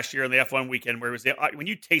Austin last year on the F1 weekend, where it was when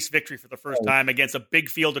you taste victory for the first time against a big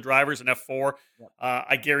field of drivers in F4,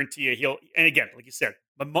 I guarantee you and again, like you said,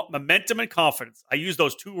 momentum and confidence. I use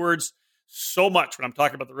those 2 words so much when I'm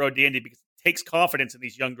talking about the road to Indy because it takes confidence in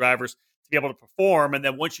these young drivers to be able to perform. And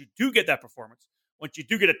then once you do get that performance, once you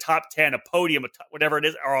do get a top 10, a podium, whatever it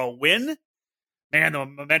is, or a win, man, the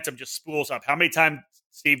momentum just spools up. How many times,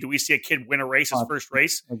 Steve, do we see a kid win a race, his first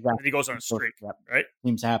race, and he goes on a streak, right?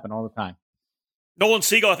 Seems to happen all the time. Nolan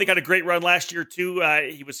Siegel, I think, had a great run last year, too.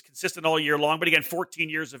 He was consistent all year long, but again, 14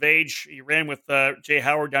 years of age. He ran with Jay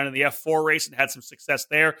Howard down in the F4 race and had some success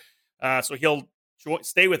there. So he'll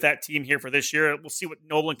stay with that team here for this year. We'll see what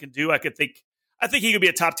Nolan can do. I think he could be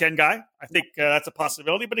a top 10 guy. I think that's a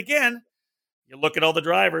possibility. But again, you look at all the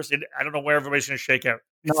drivers, and I don't know where everybody's going to shake out.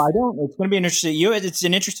 No, I don't. It's going to be an interesting. It's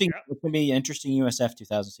going to be an interesting USF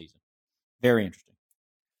 2000 season. Very interesting.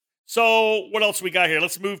 So what else we got here?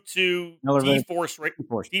 Let's move to D-Force.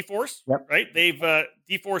 D-Force, right? They've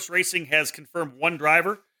D-Force Racing has confirmed 1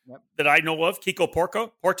 driver that I know of, Kiko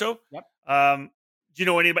Porto. Yep. Do you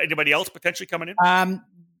know anybody else potentially coming in?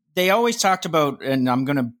 They always talked about, and I'm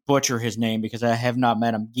going to butcher his name because I have not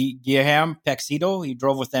met him, Guilherme Pexido. He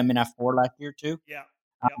drove with them in F4 last year too. Yeah.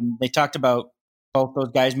 They talked about both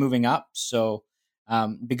those guys moving up, so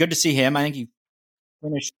it'd be good to see him. I think he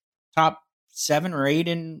finished top 7 or 8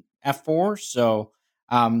 in F4. So,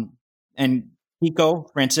 and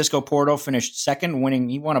Francisco Porto finished second, winning.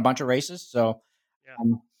 He won a bunch of races. So,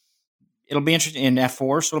 it'll be interesting in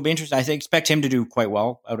F4. So it'll be interesting. I expect him to do quite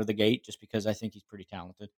well out of the gate, just because I think he's pretty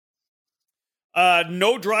talented.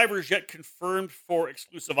 No drivers yet confirmed for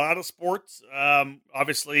Exclusive Autosports.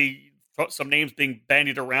 Obviously, some names being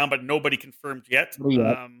bandied around, but nobody confirmed yet.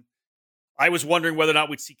 I was wondering whether or not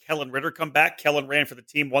we'd see Kellen Ritter come back. Kellen ran for the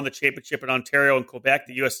team, won the championship in Ontario and Quebec,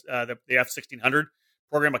 the F1600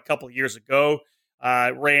 program a couple of years ago.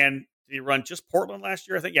 Did he run just Portland last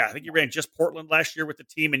year? I think he ran just Portland last year with the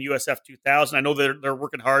team in USF 2000. I know they're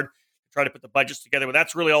working hard to try to put the budgets together, but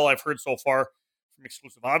that's really all I've heard so far from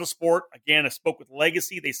Exclusive Autosport. Again, I spoke with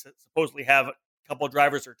Legacy. They supposedly have a couple of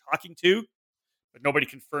drivers they're talking to, but nobody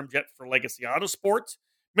confirmed yet for Legacy Autosport.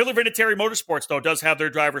 Miller Vinatieri Motorsports, though, does have their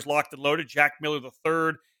drivers locked and loaded. Jack Miller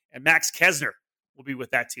III and Max Kesner will be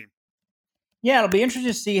with that team. Yeah, it'll be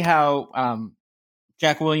interesting to see how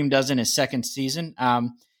Jack William does in his second season.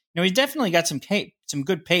 He's definitely got some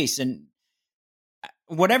good pace, and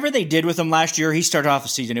whatever they did with him last year, he started off the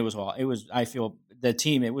season. It was I feel the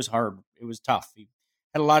team. It was hard. It was tough. He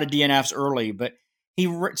had a lot of DNFs early, but he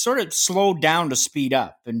sort of slowed down to speed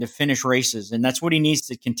up and to finish races, and that's what he needs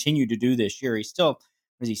to continue to do this year. He's still,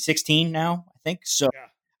 is he 16 now? I think so.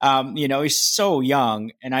 Yeah. He's so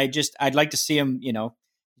young, and I'd like to see him.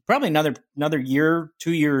 Probably another year,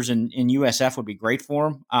 2 years in USF would be great for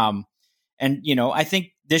him. I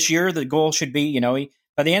think this year the goal should be,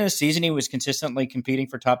 by the end of the season he was consistently competing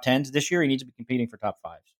for top 10s. This year he needs to be competing for top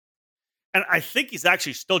 5s. And I think he's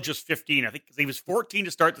actually still just 15. I think because he was 14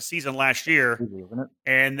 to start the season last year,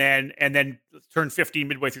 and then turned 15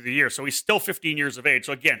 midway through the year. So he's still 15 years of age.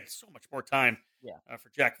 So again, so much more time for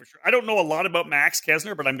Jack for sure. I don't know a lot about Max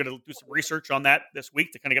Kesner, but I'm going to do some research on that this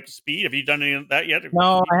week to kind of get up to speed. Have you done any of that yet?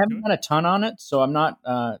 No, I haven't done a ton on it, so I'm not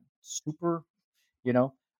super,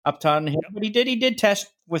 up on him. Yep. But he did test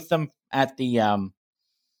with them at the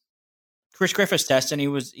Chris Griffiths test, and he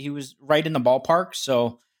was right in the ballpark.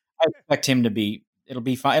 So I expect him to be. It'll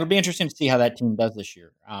be fine. It'll be interesting to see how that team does this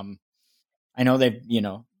year. I know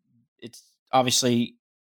it's obviously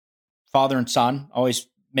father and son always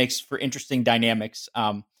makes for interesting dynamics.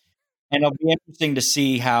 And it'll be interesting to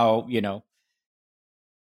see how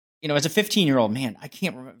as a 15-year-old, man, I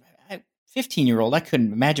can't remember. 15-year-old, I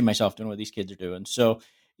couldn't imagine myself doing what these kids are doing. So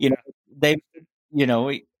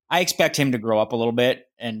I expect him to grow up a little bit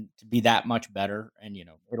and to be that much better. And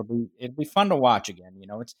it'll be fun to watch again.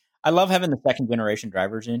 I love having the second generation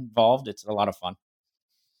drivers involved. It's a lot of fun.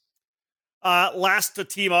 Last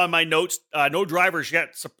team on my notes, no drivers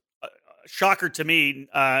yet. Shocker to me.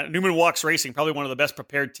 Newman Walks Racing, probably one of the best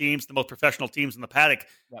prepared teams, the most professional teams in the paddock,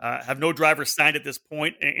 have no drivers signed at this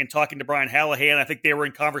point. In talking to Brian Hallahan, I think they were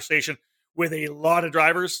in conversation with a lot of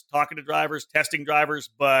drivers, talking to drivers, testing drivers,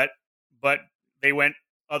 but they went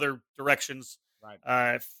other directions.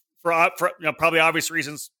 Right. For probably obvious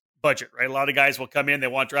reasons. Budget, right? A lot of guys will come in, they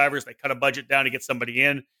want drivers, they cut a budget down to get somebody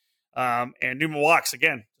in. And Newman Walks,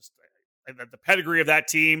 again, just the pedigree of that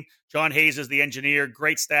team. John Hayes is the engineer,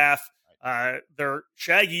 great staff. Their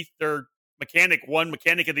mechanic won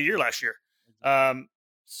Mechanic of the Year last year.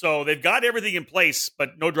 So they've got everything in place,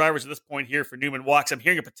 but no drivers at this point here for Newman Walks. I'm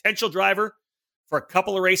hearing a potential driver for a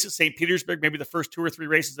couple of races, St. Petersburg, maybe the first 2 or 3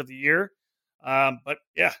 races of the year. But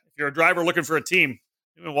yeah, if you're a driver looking for a team,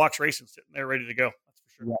 Newman Walks Racing sitting there ready to go. That's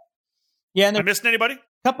for sure. Yeah, and am I missing anybody?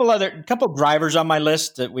 Couple drivers on my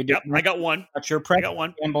list that we did. Yep, I got one. Not sure.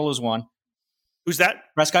 Prescott Campbell is one. Who's that?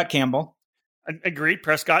 Prescott Campbell. Agreed.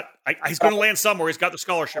 Prescott. He's going to land somewhere. He's got the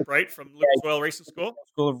scholarship, right, from Lucas Oil Racing School.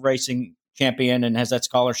 School of Racing champion and has that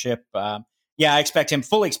scholarship. I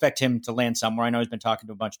fully expect him to land somewhere. I know he's been talking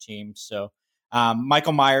to a bunch of teams. So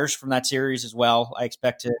Michael Myers from that series as well. I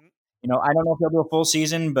expect to. I don't know if he'll do a full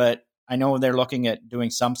season, but I know they're looking at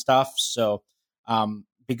doing some stuff. So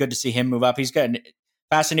be good to see him move up. He's got a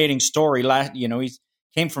fascinating story. He's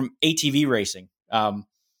came from ATV racing, and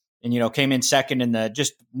came in second and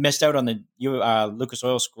just missed out on the Lucas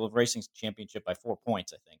Oil School of Racing championship by 4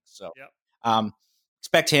 points, I think. So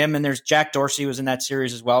expect him. And there's Jack Dorsey was in that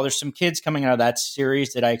series as well. There's some kids coming out of that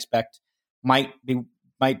series that I expect might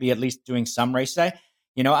be at least doing some races. I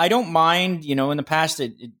don't mind. In the past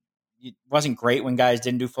it wasn't great when guys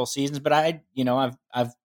didn't do full seasons, but I've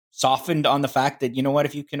softened on the fact that,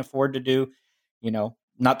 if you can afford to do,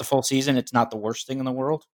 not the full season, it's not the worst thing in the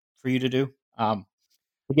world for you to do.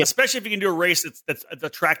 Especially if you can do a race that's the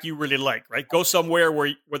track you really like, right? Go somewhere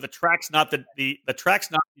where the track's not the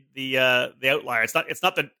track's not the outlier. It's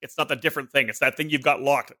not the different thing. It's that thing you've got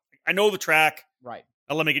locked. I know the track, right?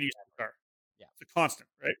 Now let me get used to the car. Yeah, it's a constant,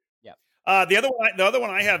 right? Yeah. The other one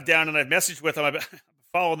I have down, and I've messaged with him. I've been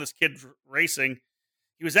following this kid racing.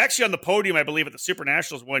 He was actually on the podium, I believe, at the Super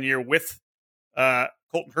Nationals one year with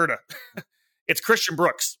Colton Herta. It's Christian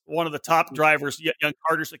Brooks, one of the top drivers, young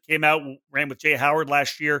karters that came out, ran with Jay Howard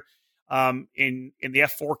last year in the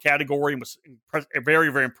F4 category and was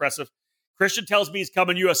very, very impressive. Christian tells me he's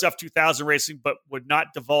coming USF 2000 racing, but would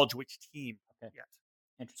not divulge which team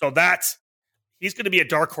yet. So that's he's going to be a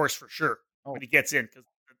dark horse for sure when he gets in.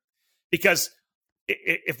 Because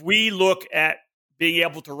if we look at being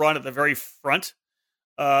able to run at the very front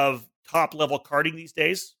of top-level karting these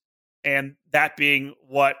days, and that being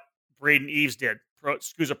what Braden Eves did,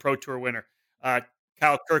 SCUSA Pro Tour winner,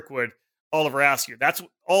 Kyle Kirkwood, Oliver Askew. That's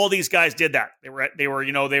all these guys did that. They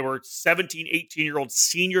were 17, 18-year-old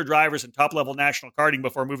senior drivers in top-level national karting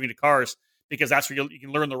before moving to cars, because that's where you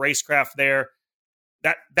can learn the racecraft there.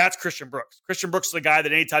 That's Christian Brooks. Christian Brooks is a guy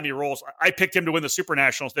that anytime he rolls, I picked him to win the Super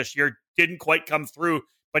Nationals this year. Didn't quite come through,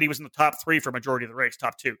 but he was in the top 3 for majority of the race,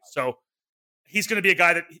 top 2. So he's going to be a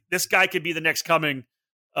guy this guy could be the next coming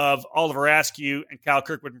of Oliver Askew and Kyle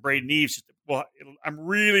Kirkwood and Braden Eves. Well, I'm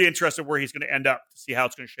really interested where he's going to end up to see how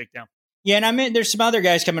it's going to shake down. Yeah, and there's some other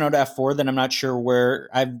guys coming out of F4 that I'm not sure where.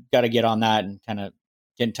 I've got to get on that and kind of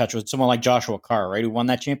get in touch with someone like Joshua Carr, right, who won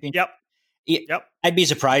that championship. Yep. I'd be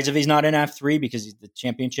surprised if he's not in F3 because he's the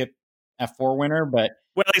championship F4 winner. But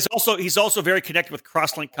he's also very connected with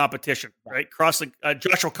Crosslink competition, right? Crosslink,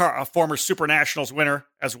 Joshua Carr, a former Super Nationals winner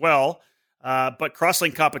as well. But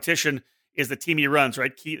Crosslink competition is the team he runs,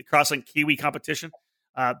 right? Crosslink Kiwi competition.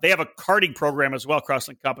 They have a karting program as well,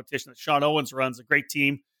 Crosslink competition, that Sean Owens runs. A great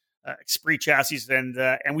team, Esprit chassis,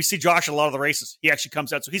 and we see Josh at a lot of the races. He actually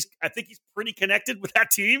comes out, so I think he's pretty connected with that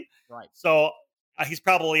team, right? So he's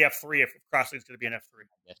probably F3 if Crosslink's going to be an F3.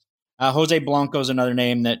 Yes. Jose Blanco is another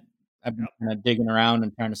name that I've been kind of digging around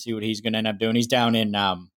and trying to see what he's going to end up doing. He's down in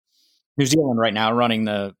New Zealand right now, running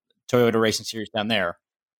the Toyota Racing Series down there.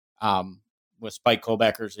 With Spike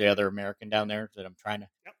Kobeckers, the other American down there, that I'm trying to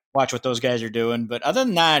watch what those guys are doing. But other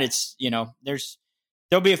than that, it's,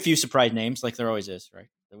 there'll be a few surprise names like there always is, right?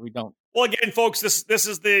 That we don't. Well, again, folks, this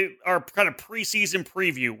is our kind of preseason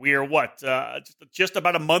preview. We are just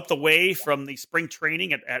about a month away from the spring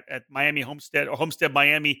training at Miami Homestead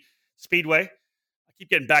Miami Speedway. I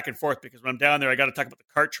keep getting back and forth because when I'm down there, I got to talk about the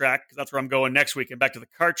kart track because that's where I'm going next week and back to the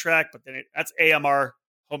kart track. But then that's AMR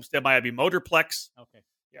Homestead Miami Motorplex. Okay.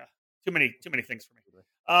 Yeah. Too many things for me.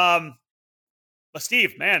 But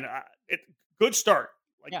Steve, man, good start.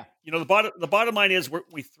 The bottom line is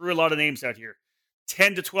we threw a lot of names out here.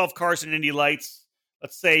 10 to 12 cars in Indy Lights.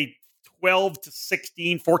 Let's say 12 to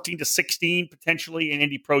 16, 14 to 16 potentially in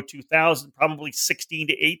Indy Pro 2000. Probably 16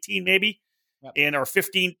 to 18 maybe. Yep. In our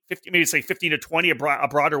 15, maybe say 15 to 20, a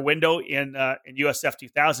broader window in USF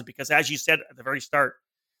 2000. Because as you said at the very start,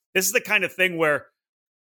 this is the kind of thing where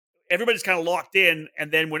everybody's kind of locked in,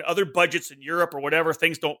 and then when other budgets in Europe or whatever,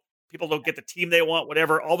 people don't get the team they want,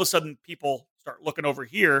 whatever, all of a sudden people start looking over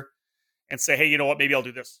here and say, hey, you know what, maybe I'll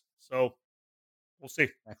do this. So we'll see.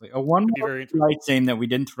 Exactly. One more light name that we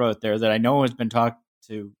didn't throw out there that I know has been talked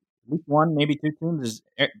to at least one, maybe 2 teams is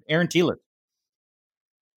Aaron Thielert.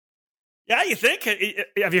 Yeah, you think?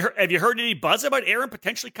 Have you heard any buzz about Aaron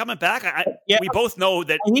potentially coming back? We both know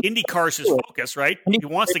that IndyCar is his focus, right? He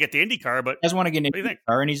wants to get to IndyCar, but he doesn't want to get into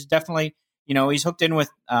IndyCar, and he's definitely, he's hooked in with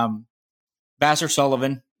Vassar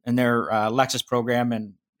Sullivan and their Lexus program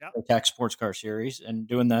and the Tech Sports Car Series, and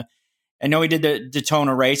doing I know he did the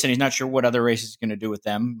Daytona race, and he's not sure what other races he's going to do with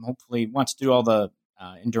them. Hopefully, he wants to do all the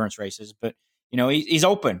endurance races, but he's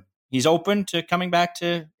open. He's open to coming back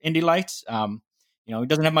to Indy Lights. He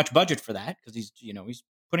doesn't have much budget for that because he's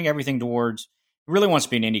putting everything towards. He really wants to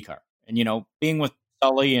be an IndyCar, and being with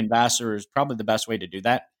Sully and Vassar is probably the best way to do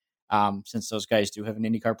that, since those guys do have an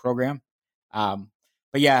IndyCar program.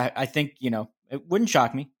 But yeah, I think it wouldn't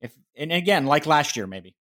shock me if, and again, like last year,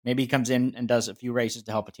 maybe he comes in and does a few races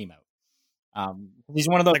to help a team out. He's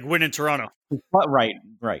one of those like win in Toronto, right?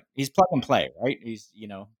 He's plug and play, right? He's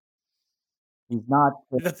He's not.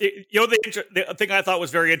 The thing I thought was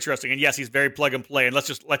very interesting, and yes, he's very plug and play. And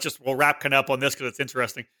we'll wrap kind of up on this because it's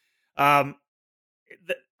interesting. I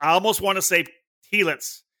almost want to say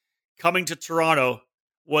Thielitz coming to Toronto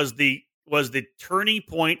was the turning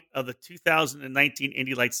point of the 2019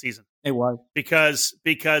 Indy Lights season. It was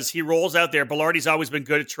because he rolls out there. Bilardi's always been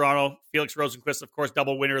good at Toronto. Felix Rosenquist, of course,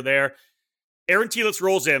 double winner there. Aaron Thielitz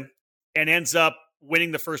rolls in and ends up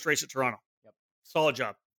winning the first race at Toronto. Yep. Solid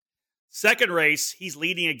job. Second race, he's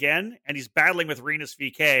leading again, and he's battling with Rinus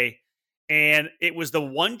VeeKay, and it was the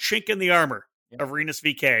one chink in the armor of Rinus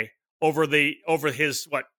VeeKay over his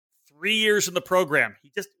 3 years in the program.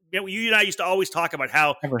 He just, you and I used to always talk about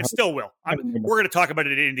how, and still will. We're going to talk about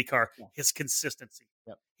it in IndyCar. Yeah. His consistency.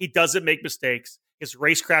 Yep. He doesn't make mistakes. His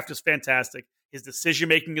racecraft is fantastic. His decision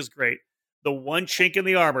making is great. The one chink in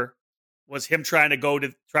the armor was him trying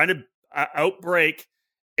to outbreak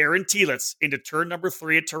Aaron Thielitz into turn number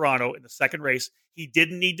 3 at Toronto in the second race. He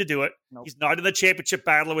didn't need to do it. Nope. He's not in the championship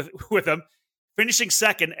battle with him. Finishing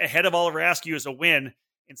second ahead of Oliver Askew is a win.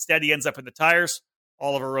 Instead, he ends up in the tires.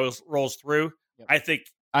 Oliver rolls through. Yep. I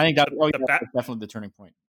think that's definitely the turning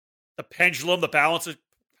point. The pendulum, the balance of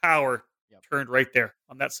power turned right there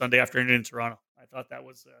on that Sunday afternoon in Toronto. I thought that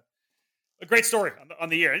was a great story on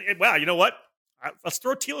the year. And wow, you know what? Let's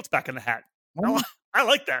throw Teelitz back in the hat. I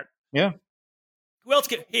like that. Yeah. Who else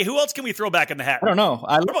can we throw back in the hat? I don't know.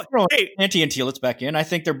 I love throwing Antti and Teelitz back in. I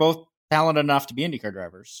think they're both talented enough to be IndyCar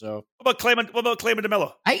drivers. So what about Clayman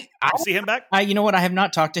DeMello? I see him back. You know what? I have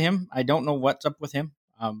not talked to him. I don't know what's up with him.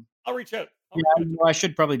 I'll reach out. I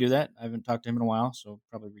should probably do that. I haven't talked to him in a while, so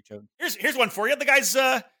probably reach out. Here's one for you. The guy's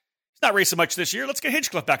he's not racing much this year. Let's get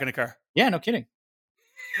Hinchcliffe back in the car. Yeah, no kidding.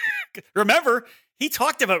 Remember, he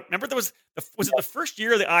talked about. Remember, there was it the first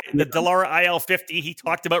year of the Dallara IL50? He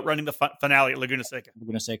talked about running the finale at Laguna Seca.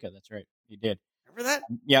 Laguna Seca, that's right. He did. Remember that?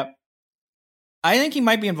 Yep. I think he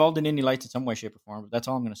might be involved in Indy Lights in some way, shape, or form. But that's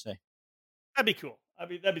all I'm going to say. That'd be cool.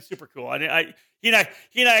 That'd be super cool. He and I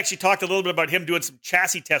actually talked a little bit about him doing some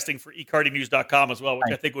chassis testing for ekartingnews.com as well,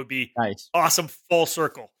 which I think would be awesome. Full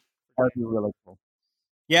circle. That'd be really cool.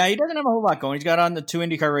 Yeah, he doesn't have a whole lot going. He's got on the 2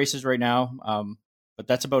 IndyCar races right now, but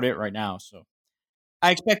that's about it right now. So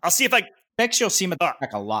I expect you'll see him at the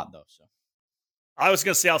track a lot, though. So I was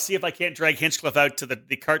going to say I'll see if I can't drag Hinchcliffe out to the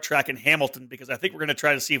kart track in Hamilton, because I think we're going to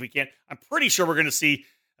try to see if we can. I'm pretty sure we're going to see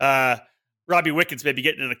Robbie Wickens maybe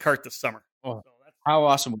getting in a kart this summer. Oh. How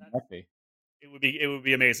awesome would that be? It would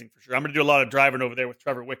be amazing for sure. I'm going to do a lot of driving over there with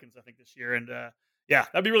Trevor Wickens, I think, this year, and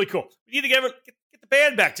that'd be really cool. We need to get the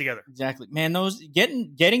band back together. Exactly, man. Those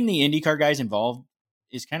getting the IndyCar guys involved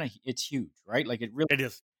is it's huge, right? Like it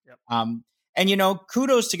is. Yep. And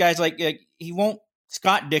kudos to guys like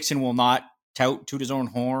Scott Dixon will not toot his own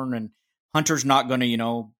horn, and Hunter's not going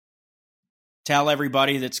to tell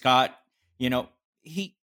everybody that Scott,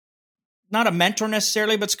 he. Not a mentor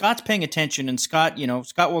necessarily, but Scott's paying attention, and Scott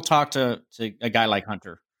will talk to a guy like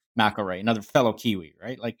Hunter McElroy, another fellow Kiwi,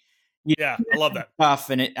 right? Like, I love that stuff,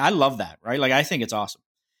 and I love that, right? Like, I think it's awesome.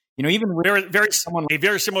 Even very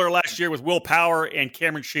similar last year with Will Power and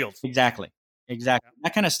Cameron Shields. Exactly. That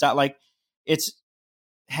kind of stuff. Like, it's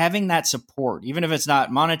having that support, even if it's not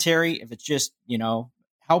monetary, if it's just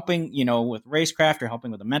helping, with racecraft or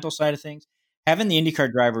helping with the mental side of things, having the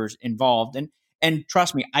IndyCar drivers involved. And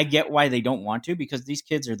trust me, I get why they don't want to, because these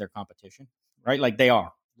kids are their competition, right? Like they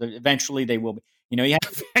are. Eventually they will be.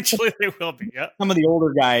 Eventually they will be, yeah. Some of the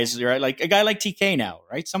older guys, right? Like a guy like TK now,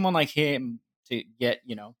 right? Someone like him to get,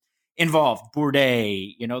 involved.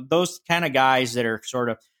 Bourdais, those kind of guys that are sort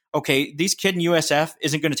of, okay, these kid in USF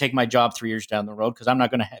isn't going to take my job 3 years down the road because I'm not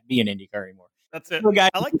going to be in IndyCar anymore. That's it. I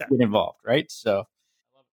like that. Get involved, right? So,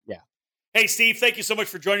 yeah. Hey, Steve, thank you so much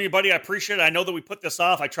for joining me, buddy. I appreciate it. I know that we put this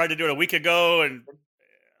off. I tried to do it a week ago, and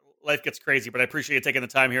life gets crazy, but I appreciate you taking the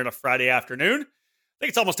time here on a Friday afternoon. I think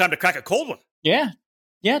it's almost time to crack a cold one. Yeah.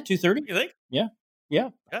 2:30. You think? Yeah.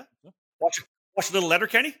 Watch a little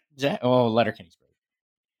Letterkenny? Letterkenny's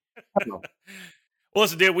great. Well,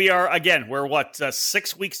 listen, dude, we're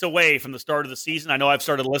 6 weeks away from the start of the season. I know I've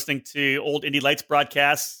started listening to old Indy Lights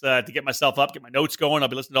broadcasts to get myself up, get my notes going. I'll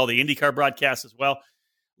be listening to all the IndyCar broadcasts as well.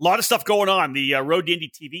 A lot of stuff going on. The Road to Indy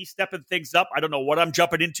TV stepping things up. I don't know what I'm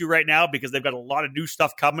jumping into right now because they've got a lot of new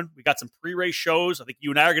stuff coming. We got some pre-race shows. I think you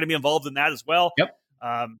and I are going to be involved in that as well. Yep. It's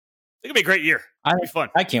going to be a great year. It'll be fun.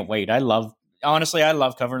 I can't wait. I love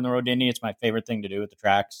covering the Road to Indy. It's my favorite thing to do at the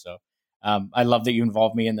track. So I love that you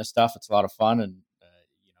involve me in this stuff. It's a lot of fun, and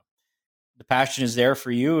the passion is there for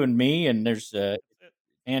you and me. And there's and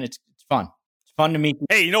it's fun. It's fun to meet.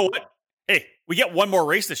 Hey, you know what? Hey, we get one more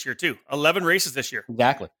race this year too. 11 races this year.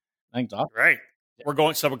 Exactly. Thanks, awesome. Right. Yeah. We're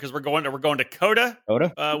going to Coda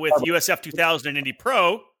with USF 2000 and Indy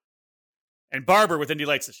Pro, and Barber with Indy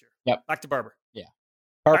Lights this year. Yep. Back to Barber. Yeah.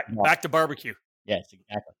 Back to barbecue. Yes,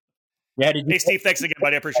 exactly. Yeah. Hey, Steve, thanks again,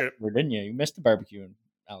 buddy. I appreciate it. Didn't you? You missed the barbecue in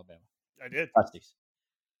Alabama. I did. Busties.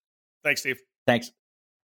 Thanks, Steve. Thanks.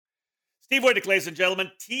 Steve Wittich, ladies and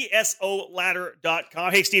gentlemen,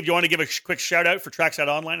 TSOladder.com. Hey, Steve, do you want to give a quick shout out for Trackside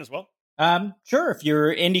Online as well? Sure. If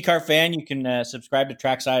you're an IndyCar fan, you can subscribe to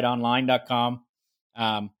TracksideOnline.com.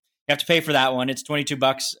 You have to pay for that one. It's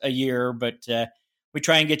 $22 a year, but we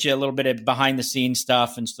try and get you a little bit of behind the scenes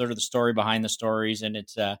stuff and sort of the story behind the stories. And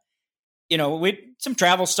it's, some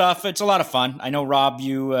travel stuff. It's a lot of fun. I know, Rob,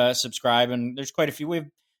 you subscribe, and there's quite a few. We have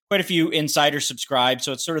quite a few insiders subscribe.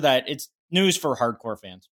 So it's sort of that. It's news for hardcore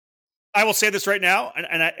fans. I will say this right now,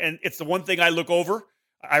 and it's the one thing I look over.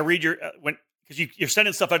 I read your because you're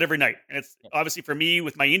sending stuff out every night, and it's obviously for me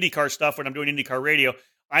with my IndyCar stuff when I'm doing IndyCar radio.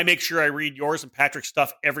 I make sure I read yours and Patrick's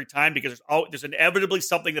stuff every time because there's inevitably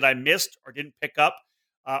something that I missed or didn't pick up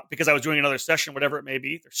because I was doing another session, whatever it may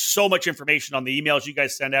be. There's so much information on the emails you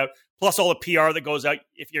guys send out, plus all the PR that goes out.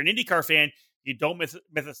 If you're an IndyCar fan, you don't miss a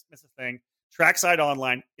thing Trackside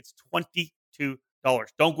Online. It's $22.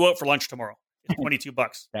 Don't go out for lunch tomorrow. It's $22.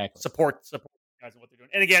 Exactly. Support guys and what they're doing.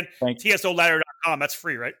 And again, tsoladder.com. That's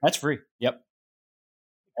free, right? That's free. Yep.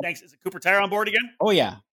 Thanks. Is it Cooper Tire on board again? Oh,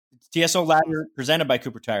 yeah. It's TSO Ladder presented by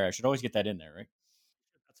Cooper Tire. I should always get that in there, right?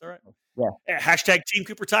 That's all right. Yeah. Hashtag Team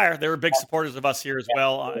Cooper Tire. They were big supporters of us here as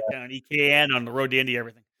well on EKN, on the Road to Indy,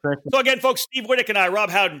 everything. So again, folks, Steve Wittich and I, Rob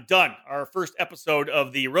Howden, done our first episode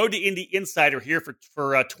of the Road to Indy Insider here for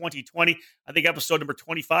 2020. I think episode number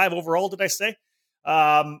 25 overall. Did I say?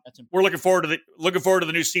 We're looking forward to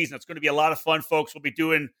the new season. It's going to be a lot of fun, folks. We'll be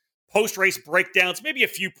doing post-race breakdowns, maybe a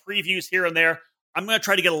few previews here and there. I'm going to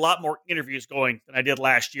try to get a lot more interviews going than I did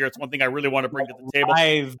last year. It's one thing I really want to bring to the table.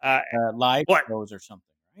 Live shows or something,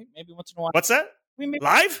 right? Maybe once in a while. What's that?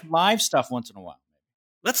 Live stuff once in a while.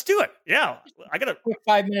 Let's do it. Yeah. I got a quick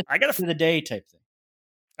 5 minutes to the day type thing.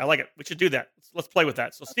 I like it. We should do that. Let's play with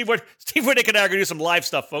that. So Steve Wittich and I are going to do some live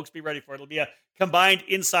stuff, folks. Be ready for it. It'll be a combined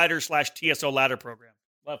Insider/TSO Ladder program.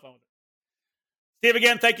 A lot of fun with it. Steve,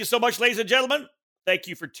 again, thank you so much, ladies and gentlemen. Thank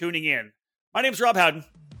you for tuning in. My name's Rob Howden.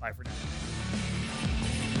 Bye for now.